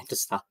probably meant to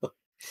stop.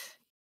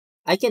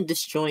 I can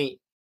disjoint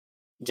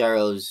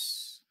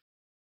Gyro's.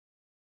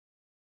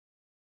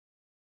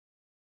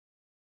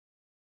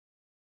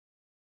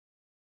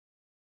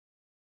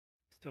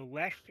 So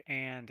Lesh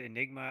and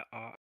Enigma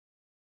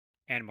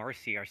and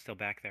Marcy are still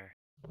back there.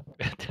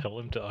 Tell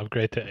him to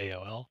upgrade to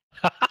AOL.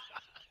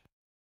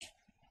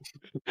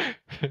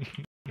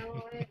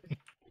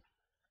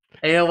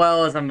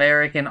 AOL is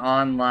American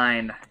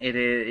Online.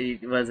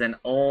 It was an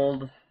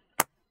old.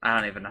 I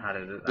don't even know how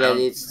to do Yeah, it.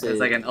 it's It's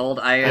like an old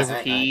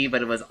ISP,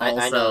 but it was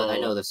also. I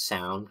know the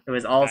sound. It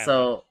was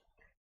also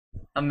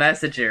a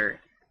messenger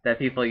that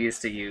people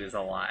used to use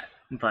a lot,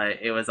 but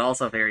it was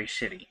also very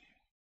shitty.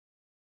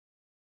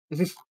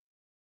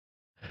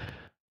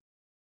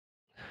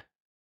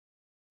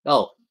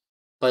 Oh,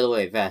 by the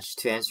way, Vash,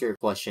 to answer your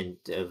question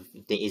of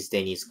is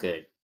Denny's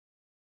good?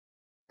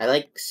 I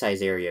like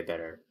Caesarea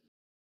better,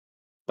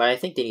 but I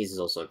think Denny's is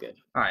also good.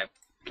 All right,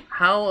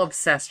 how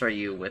obsessed are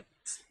you with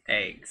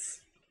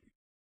eggs?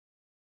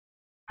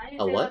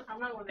 A what?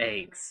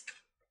 Eggs.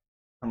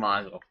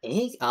 Tamago.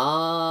 Egg?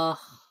 Not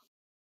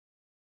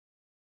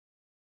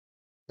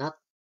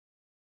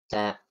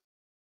that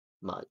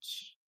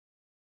much.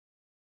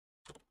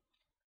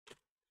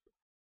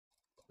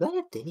 Do I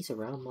have Denny's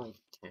around my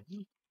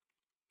 10?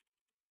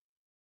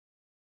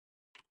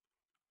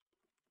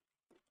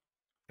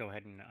 Go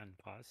ahead and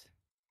unpause.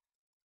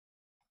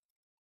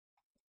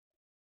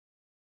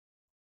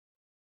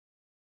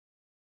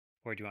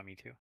 Or do you want me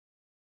to?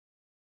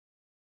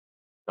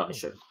 Probably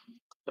should.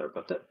 Sorry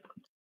about that.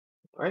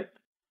 Alright.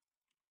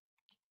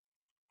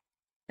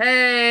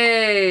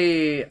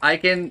 Hey, I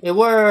can It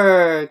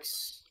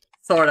works!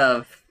 sort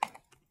of.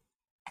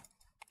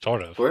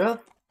 Sort of. Sort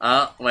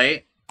of?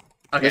 Wait.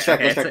 Okay, Let's try,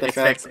 okay, let's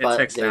try, it's but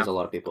fixed there's now. a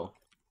lot of people.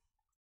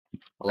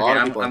 A Okay, lot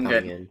of people are I'm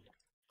coming good. in.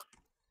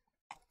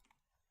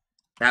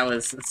 That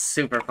was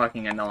super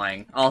fucking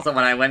annoying. Also,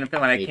 when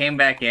I came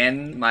back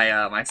in,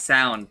 my my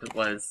sound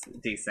was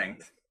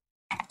desynced.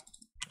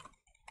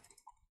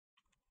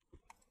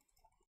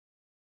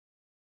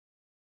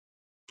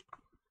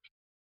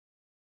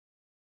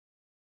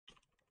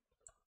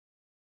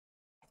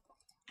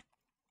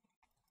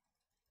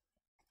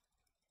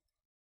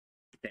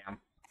 Damn.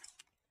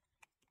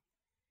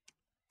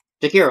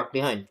 Jakiro,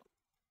 behind.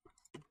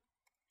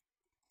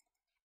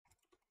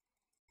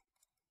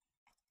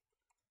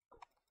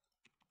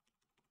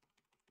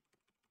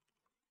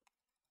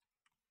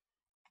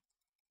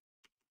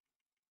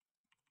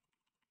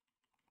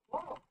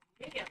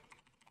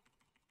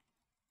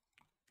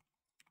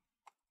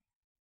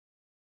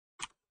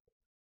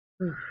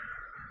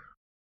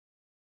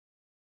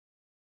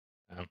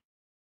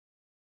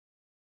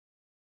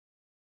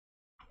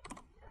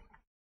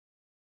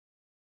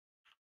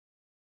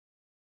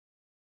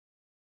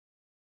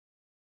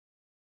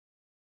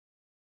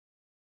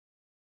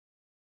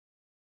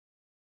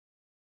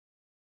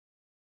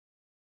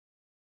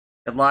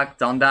 Good luck,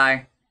 don't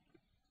die.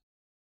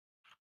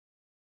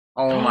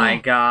 Oh my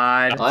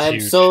god. That's I am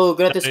huge. so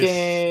good at That this is-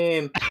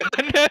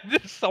 game!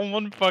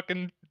 Someone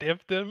fucking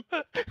dipped him.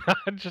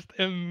 Just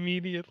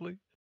immediately.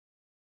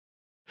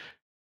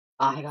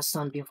 I got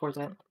stunned before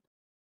that.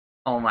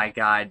 Oh my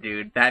god,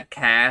 dude. That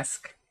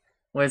cask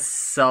was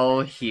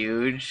so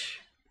huge.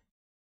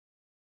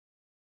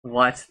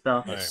 What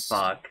the Yes.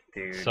 fuck,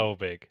 dude? So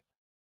big.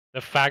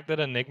 The fact that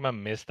Enigma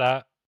missed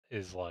that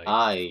is like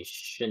I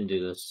shouldn't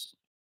do this.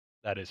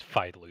 that is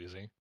fight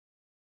losing.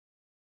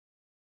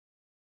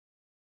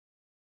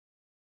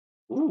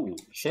 Ooh,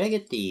 should I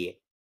get the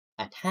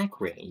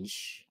attack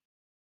range?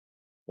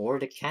 Or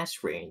the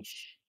cast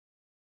range?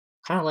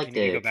 Kinda like You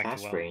need to the go back to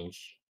cast well.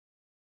 range.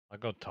 I'll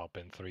go top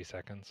in 3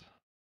 seconds.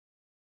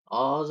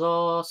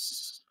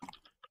 Azos.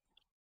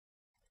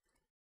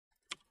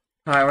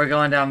 Alright, we're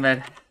going down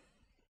mid.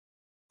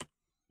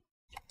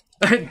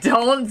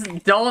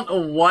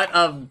 don't, what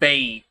a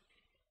bait.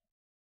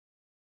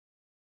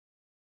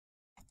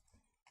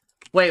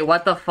 Wait,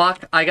 what the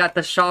fuck? I got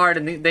the shard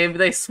and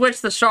they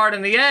switched the shard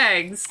and the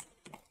eggs!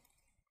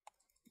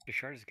 The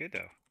shard is good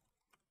though.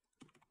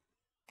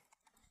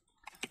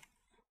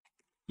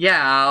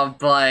 Yeah,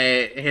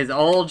 but his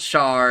old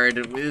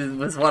shard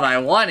was what I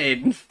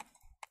wanted.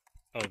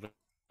 Oh,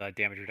 the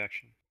damage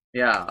reduction.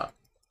 Yeah.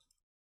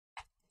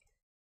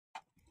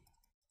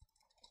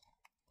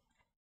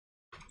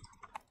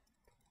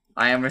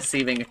 I am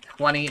receiving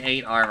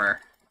 28 armor.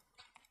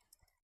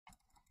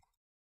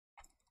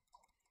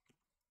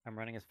 I'm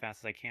running as fast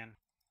as I can.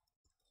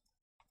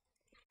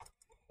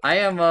 I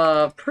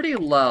am pretty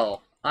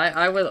low.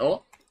 I would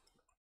oh.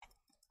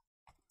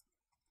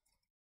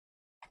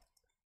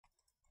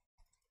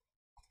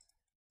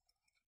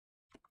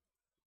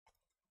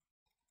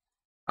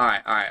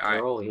 Alright.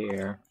 They're all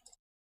here.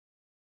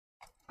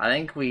 I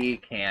think we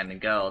can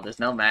go. There's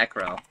no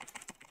macro.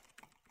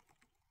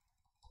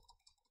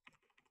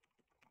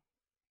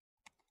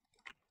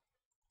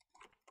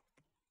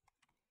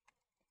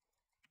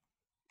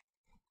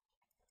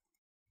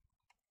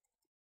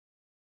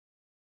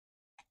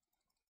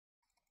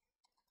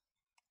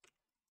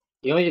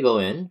 You want me to go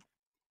in?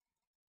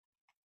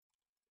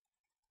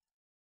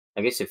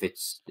 I guess if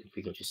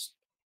we can just.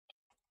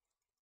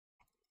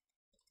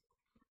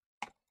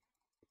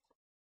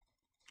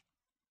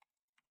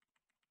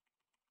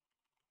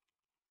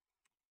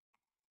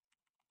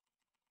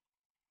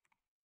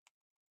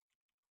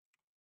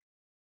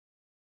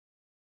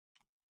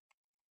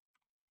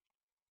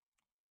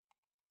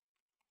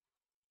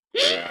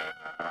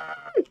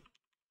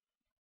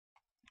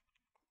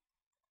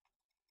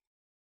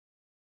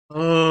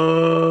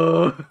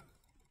 Oh.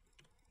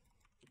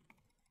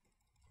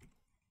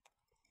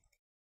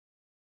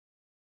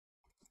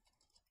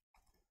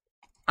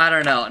 I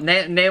don't know.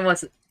 Name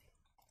was.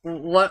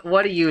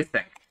 What do you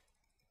think?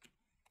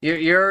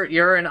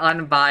 You're an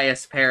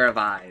unbiased pair of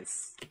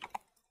eyes.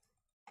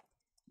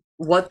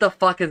 What the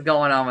fuck is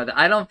going on with it?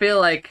 I don't feel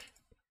like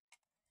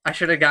I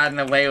should have gotten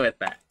away with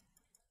that.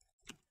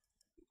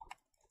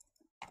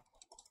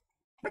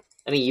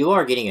 I mean, you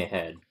are getting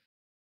ahead.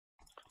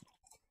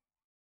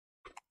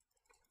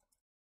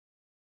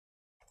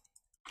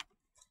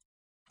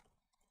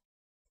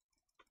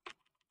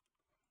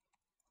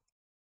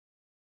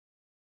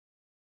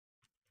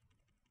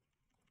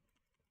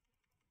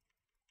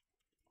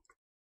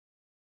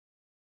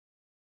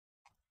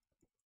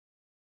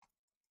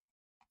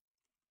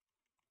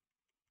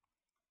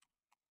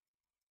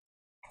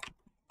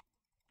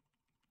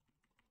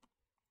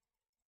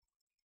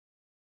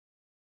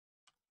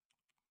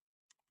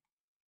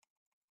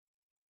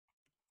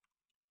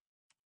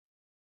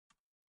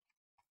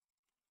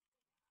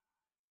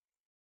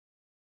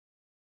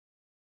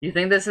 You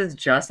think this is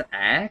just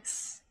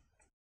Axe?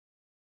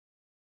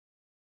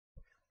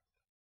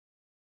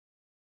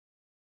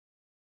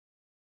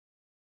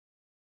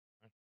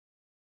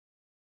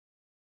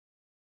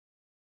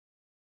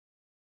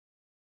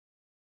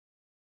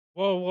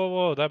 Whoa, whoa,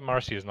 whoa! That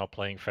Marcy is not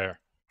playing fair.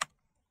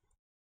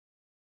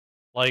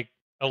 Like,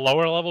 a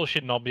lower level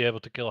should not be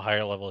able to kill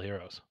higher level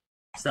heroes.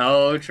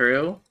 So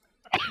true.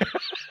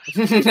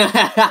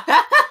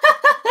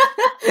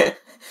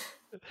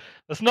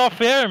 That's not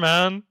fair,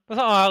 man. That's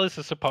not how this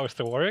is supposed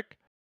to work.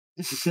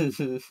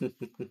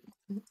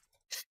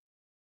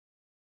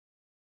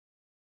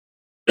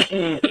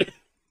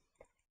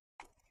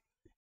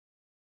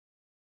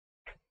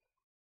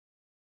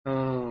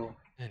 Oh.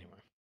 Anyway.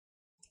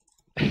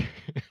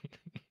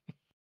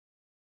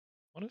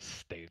 What a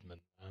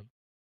statement, man.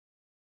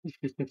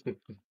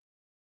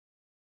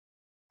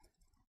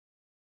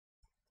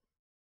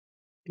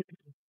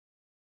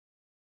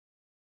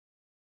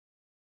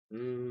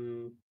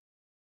 Mm.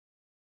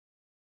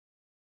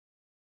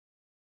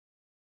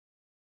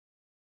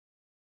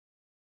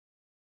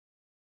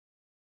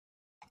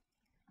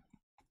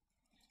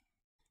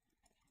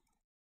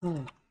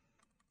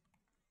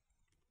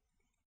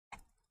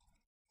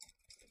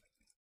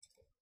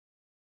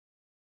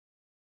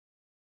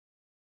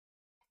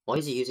 Why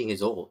is he using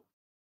his ult?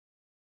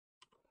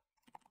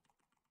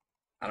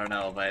 I don't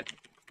know, but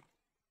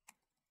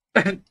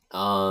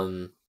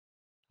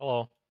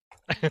Hello.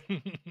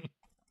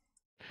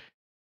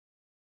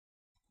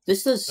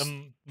 This does.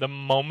 The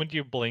moment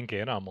you blink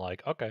in, I'm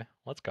like, okay,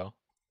 let's go.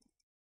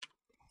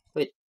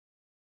 Wait.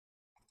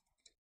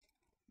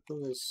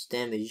 This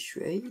damage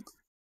rate?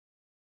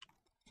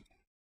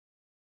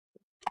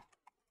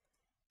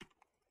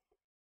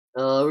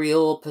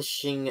 Real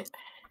pushing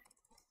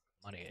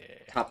Money.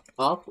 top.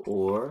 up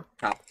or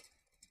Top.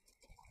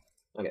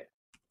 okay.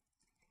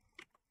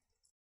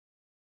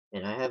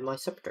 And I have my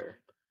scepter.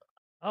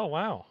 Oh,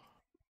 wow.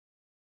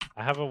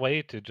 I have a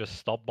way to just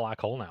stop black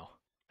hole now.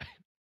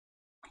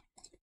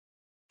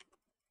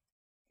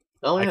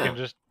 Oh I yeah.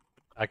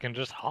 can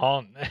just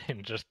haunt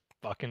and just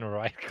fucking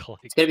right click.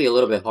 It's gonna be a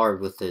little bit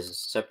hard with his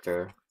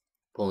scepter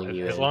pulling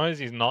you As in. long as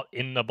he's not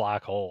in the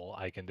black hole,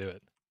 I can do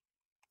it.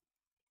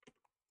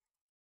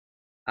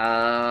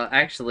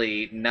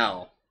 Actually,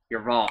 no.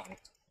 You're wrong.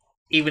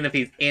 Even if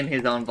he's in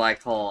his own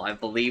black hole, I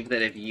believe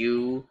that if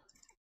you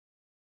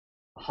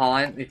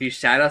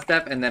shadow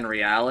step and then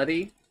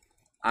reality,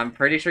 I'm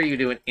pretty sure you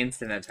do an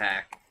instant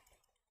attack.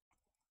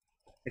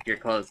 If you're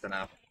close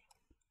enough.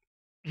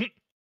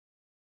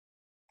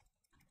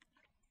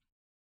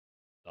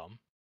 Dumb.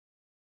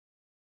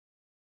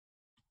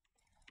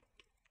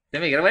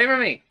 Timmy, get away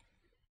from me!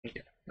 There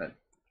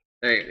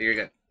you go. You're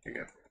good. You're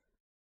good.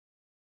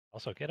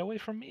 Also, get away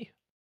from me.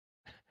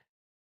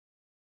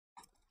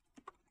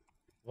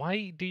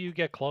 Why do you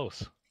get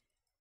close?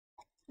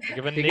 Like,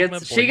 if Enigma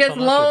She blinks gets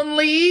on us,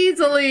 lonely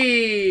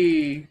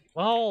easily!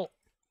 well,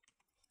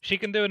 she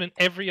can do it in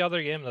every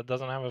other game that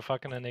doesn't have a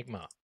fucking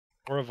Enigma.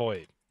 Or a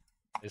Void.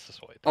 It's a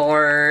Void.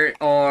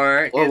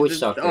 Or Witch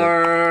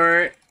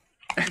Doctor.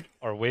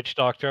 Or Witch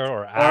Doctor,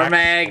 or Axe, or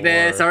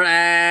Magnus, or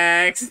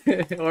Axe,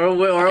 or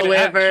Wyvern.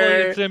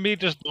 Actually, to me,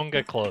 just don't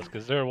get close,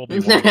 because there will be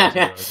one of those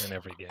heroes in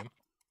every game.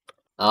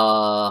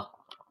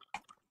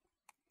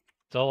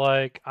 So,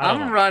 like, I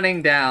don't know.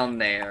 running down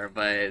there,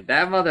 but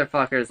that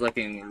motherfucker's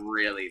looking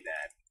really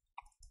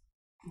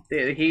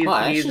dead.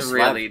 He's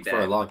really dead.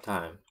 For a long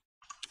time.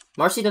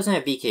 Marcy doesn't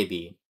have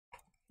BKB.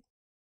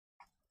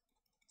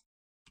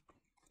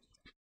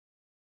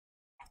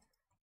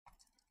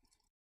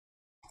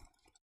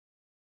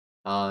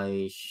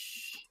 I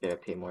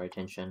should pay more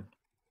attention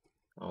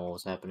on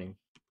what's happening.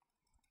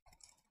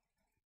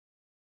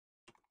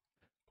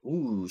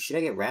 Ooh, should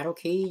I get Rattle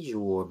Cage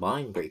or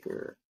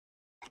Mindbreaker?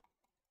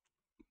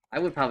 I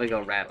would probably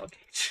go Rattle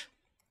Cage.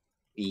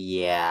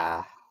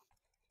 Yeah.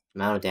 The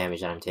amount of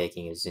damage that I'm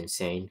taking is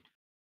insane.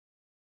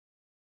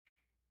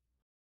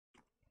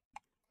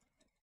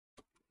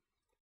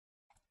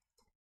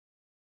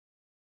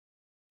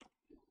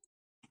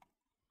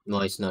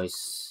 Nice,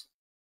 nice.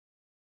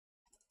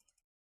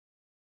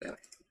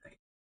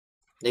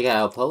 They got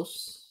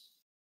Outposts.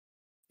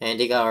 And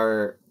they got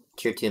our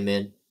tier 2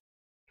 mid.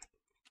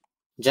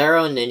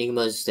 Gyro and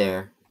Enigma's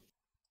there.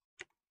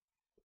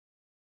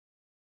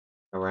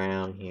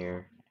 Around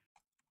here.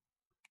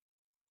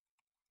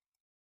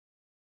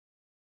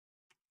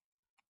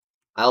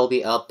 I'll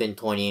be up in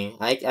 20.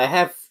 I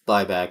have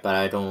buyback, but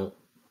I don't...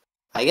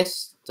 I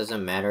guess it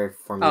doesn't matter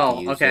for me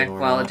to use it or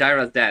well, not.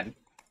 Gyro's dead.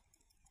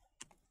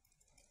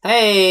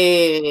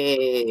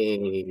 Hey!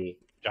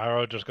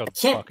 Gyro just got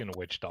can't- fucking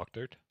witch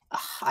doctored.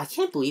 I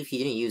can't believe he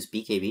didn't use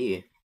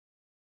BKB.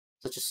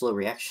 Such a slow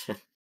reaction.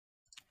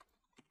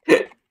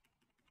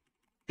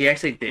 He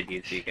actually did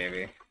use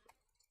BKB.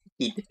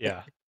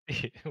 Yeah.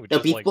 No,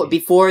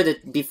 before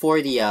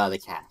the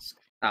cast.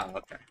 Oh,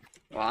 okay.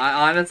 Well,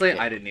 honestly,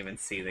 Yeah. I didn't even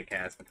see the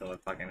cast until it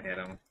fucking hit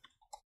him.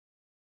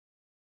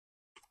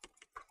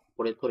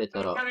 Put it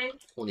up. Coming.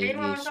 Only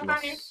Anyone use come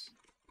must- on in?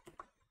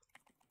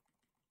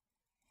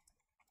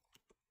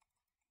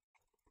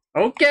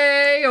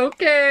 Okay,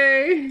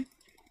 okay.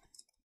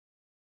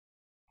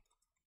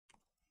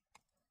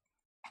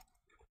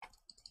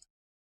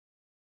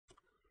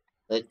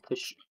 Let's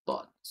push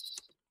bots.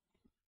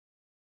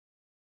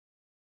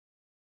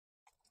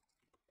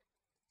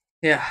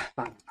 Yeah,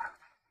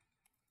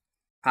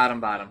 bottom,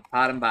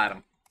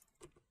 bottom.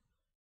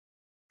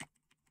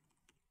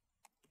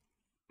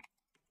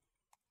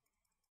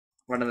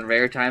 One of the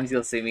rare times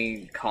you'll see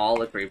me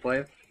call a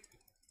replay.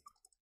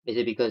 Is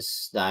it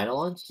because the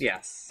Eidolons?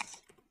 Yes,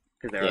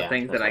 because there are Yeah,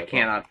 things that's that I what I thought.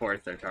 cannot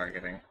force their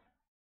targeting.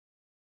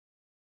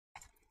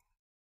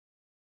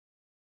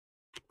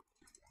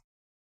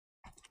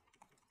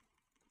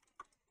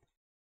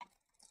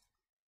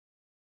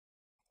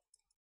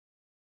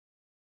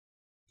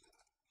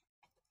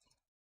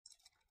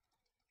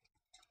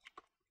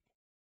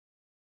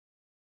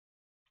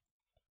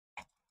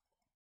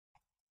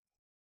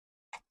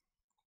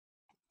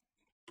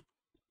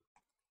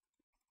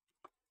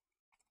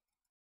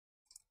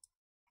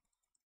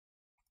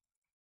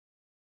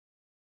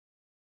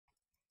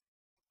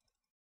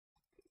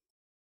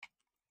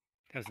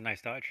 That was a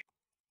nice dodge.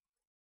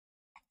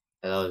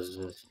 That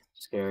was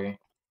scary.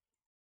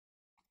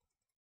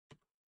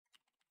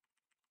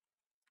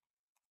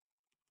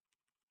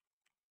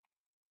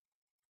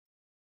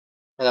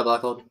 I got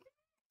black hold.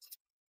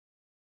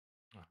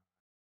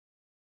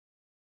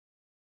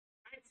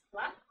 It's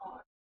black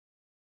hole.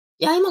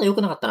 Yeah, 今の良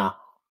くなかったな.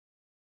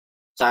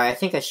 Sorry, I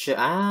think I should.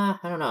 I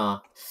don't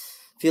know.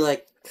 Feel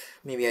like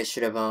maybe I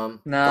should have No, gone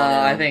in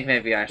I on think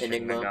maybe I shouldn't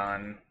Enigma. have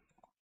gone.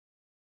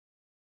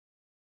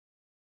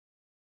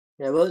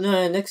 Yeah, well,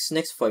 no, next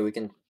fight we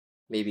can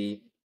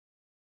maybe.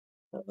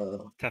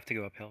 Tough to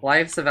go uphill.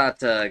 Life's about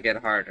to get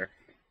harder.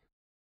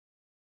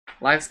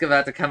 Life's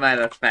about to come at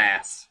us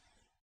fast.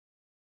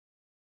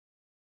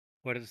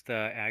 What does the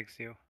Ags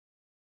do?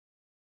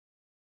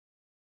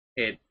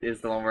 It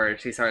is the one where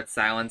she starts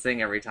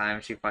silencing every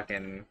time she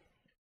fucking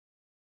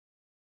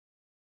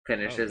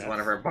finishes one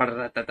of her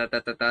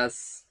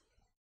does.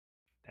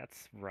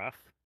 That's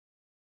rough.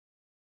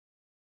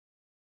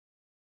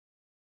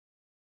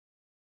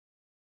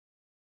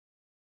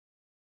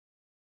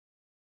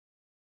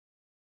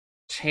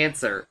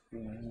 Chancer.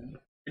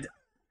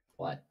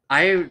 What?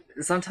 I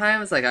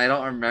sometimes I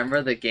don't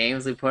remember the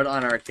games we put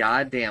on our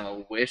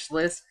goddamn wish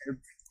list.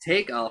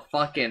 Take a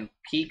fucking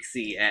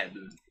peek-see at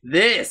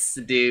this,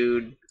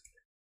 dude.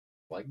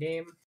 What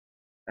game?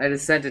 I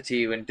just sent it to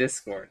you in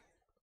Discord.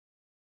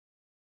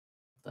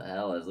 What the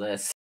hell is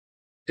this?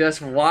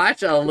 Just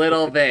watch a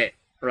little bit,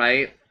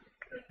 right?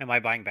 Am I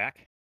buying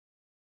back?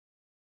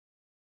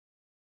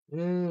 I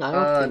don't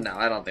think. No,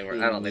 I don't think we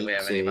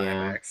have any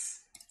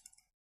buybacks.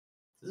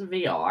 This is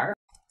VR.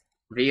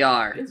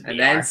 VR, It's and VR.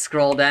 then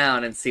scroll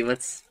down and see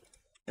what's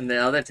in the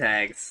other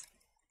tags.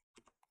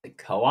 The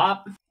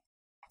co-op?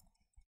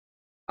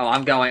 Oh,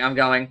 I'm going.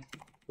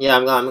 Yeah,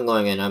 I'm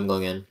going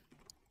in.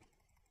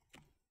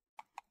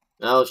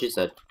 Oh, she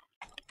said.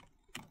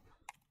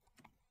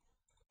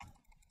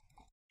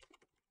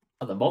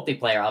 Oh, the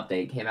multiplayer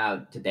update came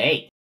out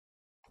today.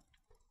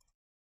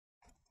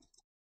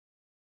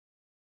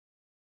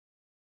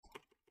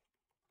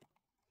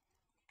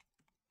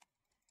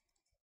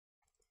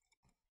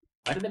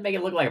 Why did they make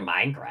it look like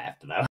Minecraft,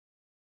 though?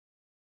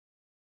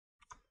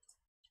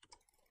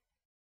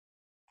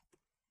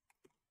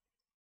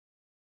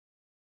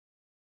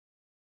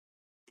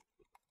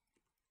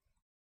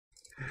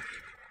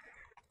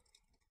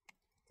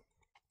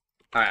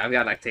 Alright, I've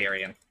got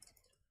Octarian.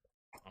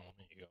 Oh,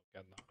 there you go.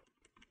 Get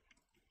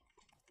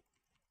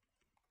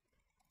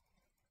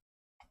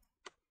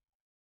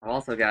that. I've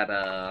also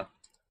got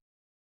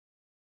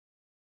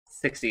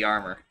 60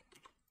 armor.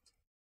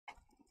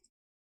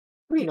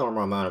 Pretty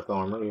normal amount of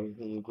armor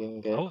you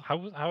can get.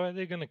 How are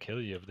they gonna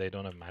kill you if they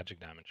don't have magic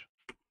damage?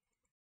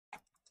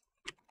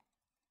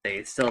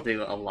 They still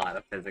do a lot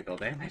of physical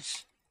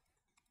damage.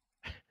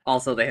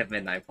 Also, they have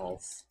Midnight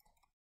Pulse.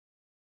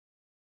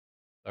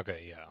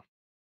 Okay, yeah.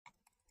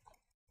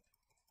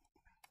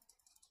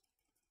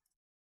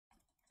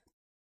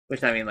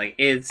 Which, I mean, like,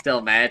 is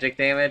still magic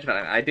damage, but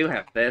I do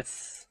have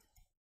this.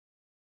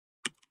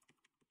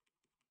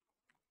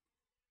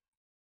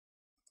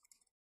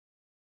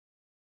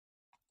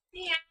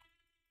 Yeah.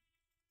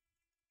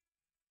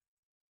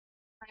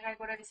 Magari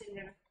quello di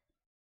sendere.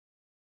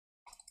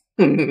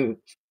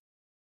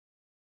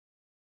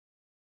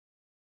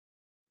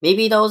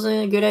 Maybe that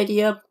wasn't a good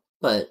idea,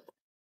 but...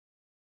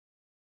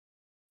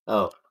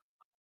 Oh.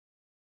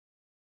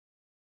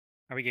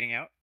 Are we getting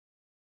out?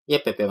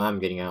 Yep, I'm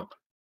getting out.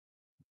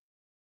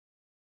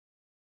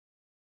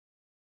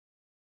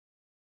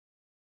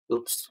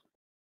 Oops.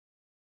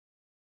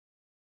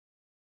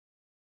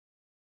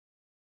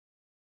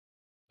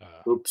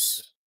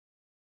 Oops.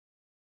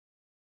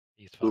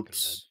 He's fucking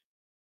Oops.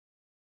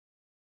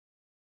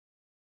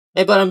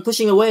 Hey, but I'm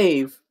pushing a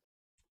wave!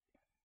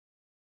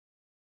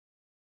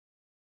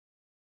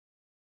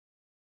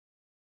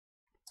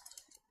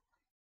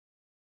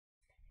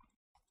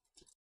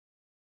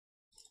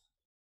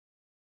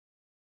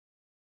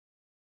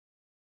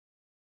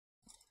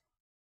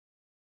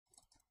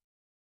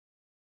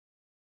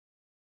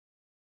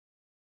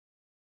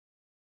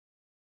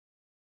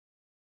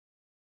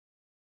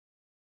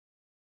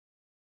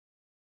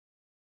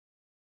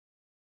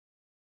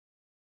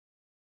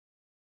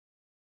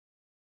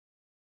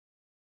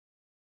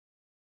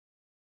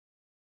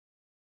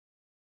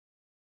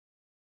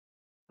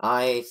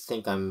 I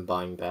think I'm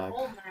buying back.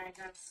 Oh my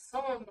god,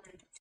 so much.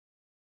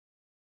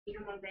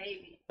 You're my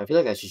baby. I feel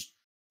like I should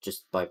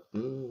just buy...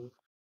 Do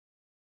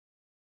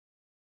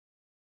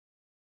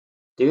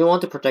you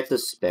want to protect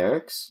the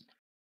barracks?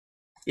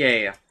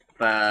 Yeah.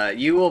 But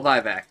you will buy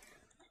back.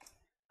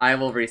 I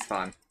will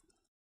respawn.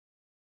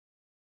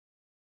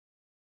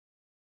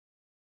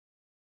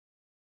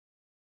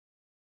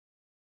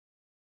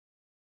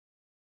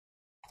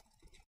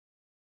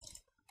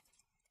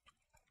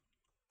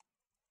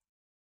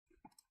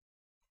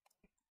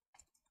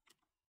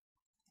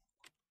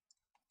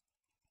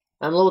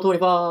 I'm level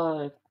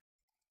 25!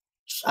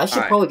 I should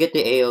Alright. probably get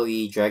the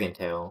AoE Dragon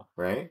Tail,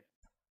 right?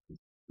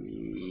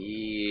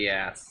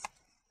 Yes.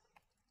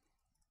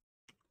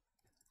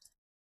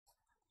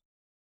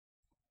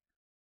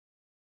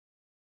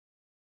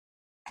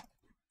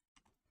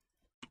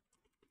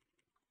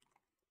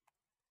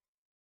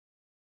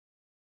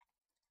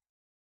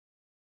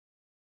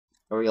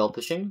 Are we all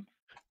pushing?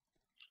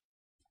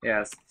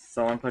 Yes.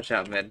 Someone push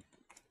out mid.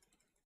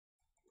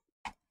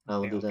 I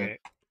will do I'll that. get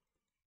it.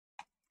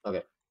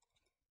 Okay.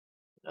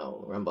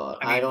 No, remember,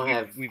 I mean, don't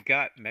have... we've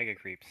got Mega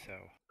Creeps, so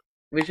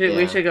We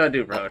should go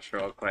do Roach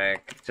real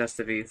quick, just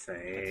to be safe.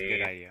 that's a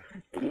good idea.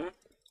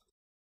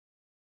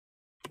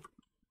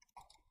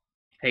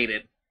 Hate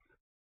it.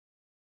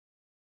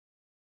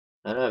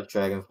 I don't have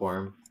Dragon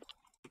Form.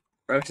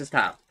 Roach is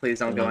top. Please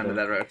don't go into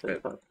that Roach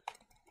pit.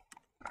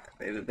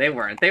 They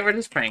weren't. They were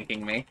just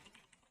pranking me.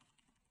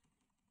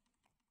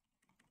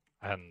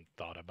 I hadn't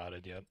thought about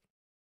it yet.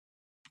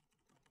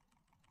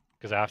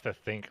 Because I have to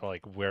think,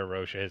 like, where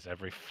Roche is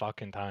every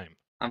fucking time.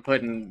 I'm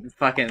putting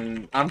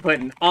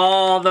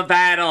all the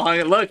battle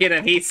hunger. Look at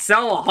him. He's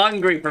so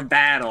hungry for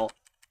battle.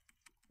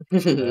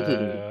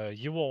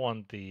 You will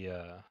want the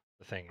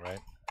thing, right?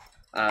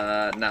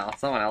 No.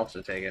 Someone else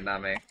should take it,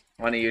 not me.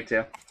 One of you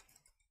two.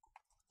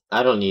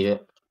 I don't need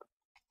it.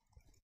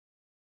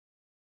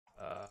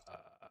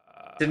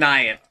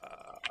 Deny it.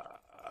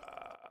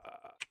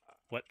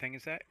 What thing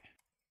is that?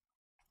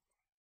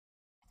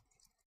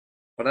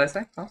 What did I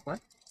say? Oh,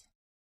 what?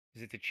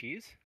 Is it the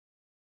cheese?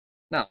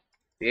 No.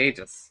 The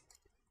Aegis.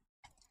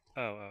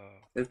 Oh,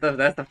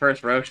 That's the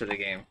first Roche of the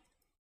game.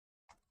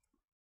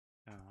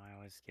 oh, I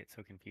always get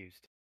so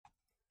confused.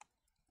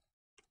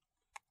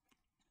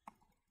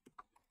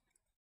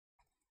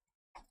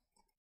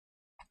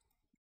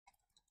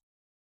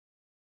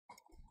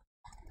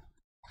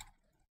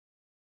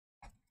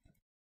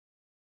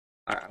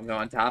 Alright, I'm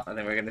going top. I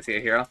think we're gonna see a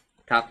hero.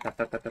 Top.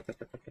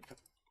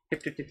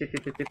 Hip.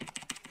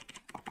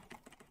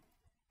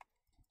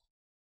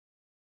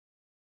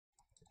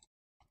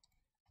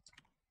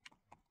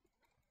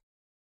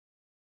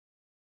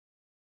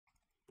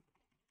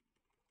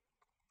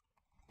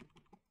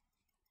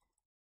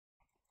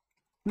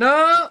 No!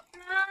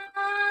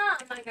 Ah,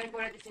 magari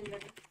quello di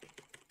sendere.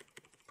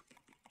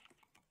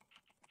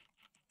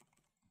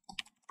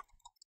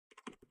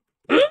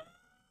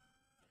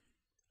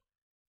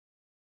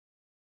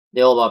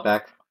 They all bought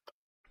back.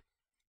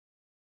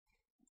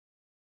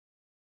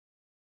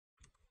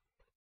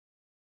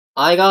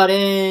 I got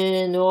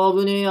in!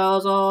 Obune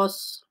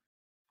Azos!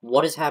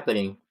 What is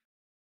happening?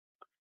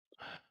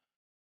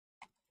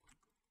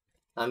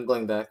 I'm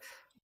going back.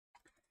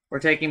 We're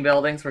taking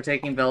buildings.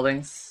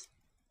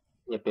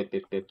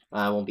 Yep.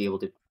 I won't be able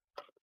to get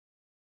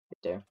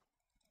there.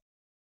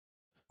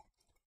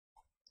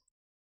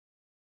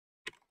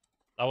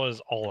 That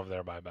was all of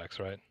their buybacks,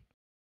 right?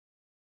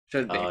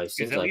 Should be. It There's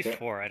seems at like least it.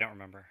 4. I don't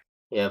remember.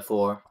 Yeah,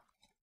 4.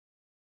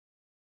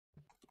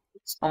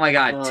 Oh my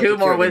god, I 2 think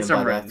more you're gonna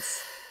wisdom buy back.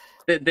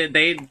 runes.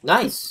 They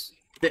Nice.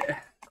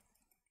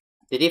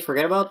 Did he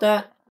forget about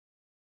that?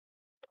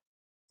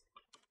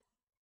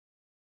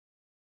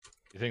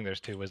 You think there's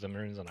 2 wisdom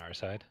runes on our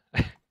side?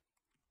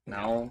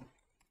 No.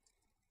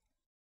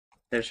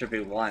 There should be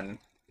 1.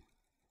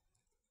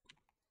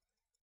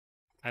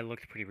 I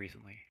looked pretty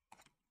recently.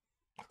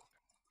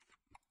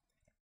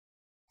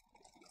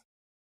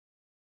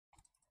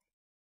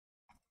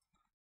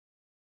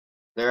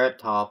 They're at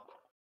top.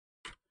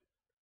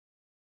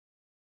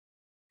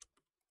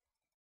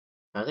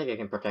 I think I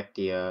can protect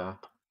the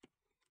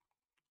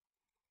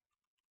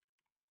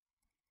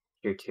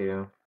tier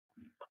 2.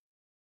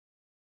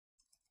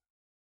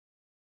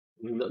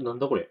 なん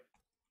だこれ?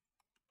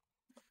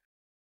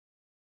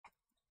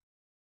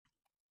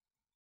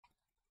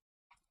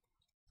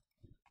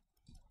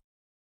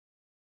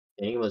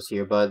 Enigma's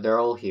here, but they're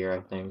all here, I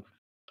think.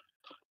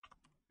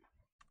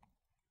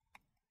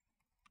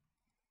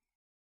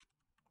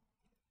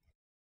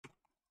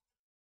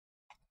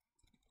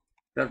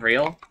 Is that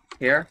real?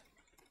 Here?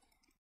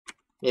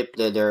 Yep,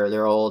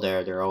 they're all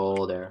there. They're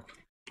all there.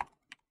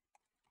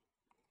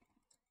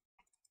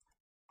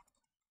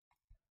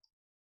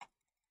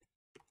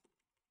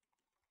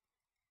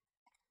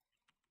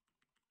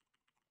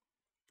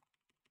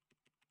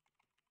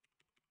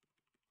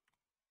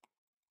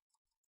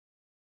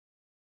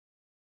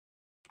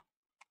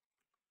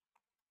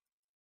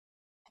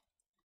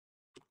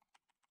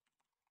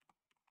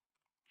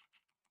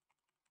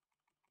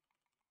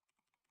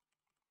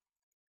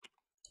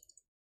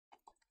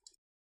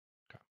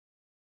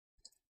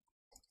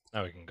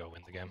 Now we can go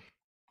win the game.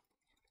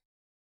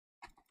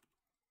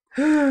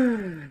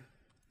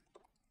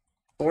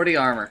 40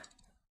 armor.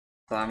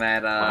 So I'm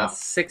at Wow.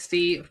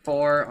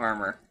 64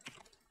 armor.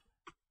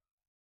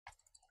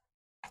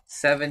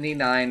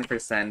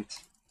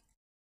 79%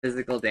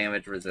 physical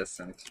damage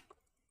resistant.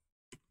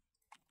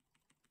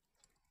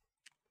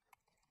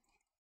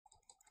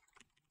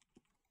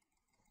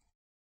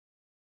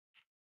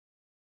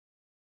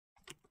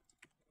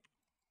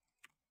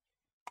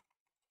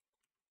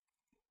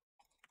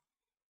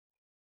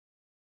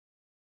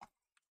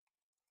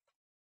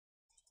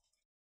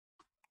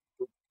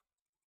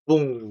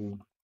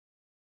 Boom.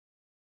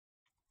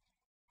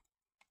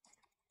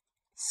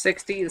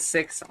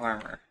 66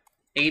 armor.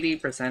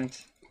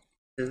 80%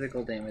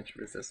 physical damage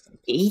resistant.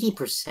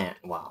 80%.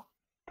 Wow.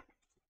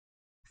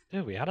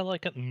 Dude, we had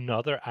like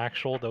another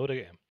actual Dota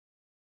game.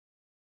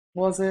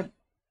 Was it?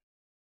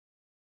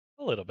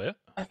 A little bit.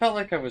 I felt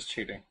like I was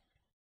cheating.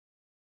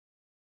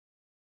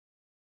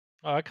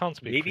 Oh, I can't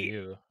speak Maybe- for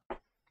you.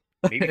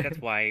 Maybe that's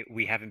why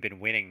we haven't been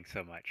winning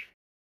so much.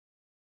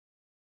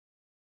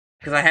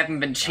 Because I haven't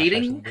been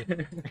cheating?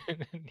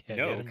 Yeah, No,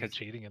 you haven't been 'cause-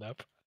 cheating it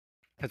up.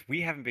 Because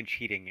we haven't been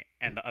cheating,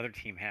 and the other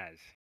team has.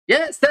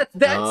 Yes, that's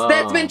been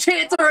Oh.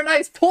 cheating. That's a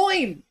nice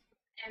point.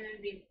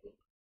 MMB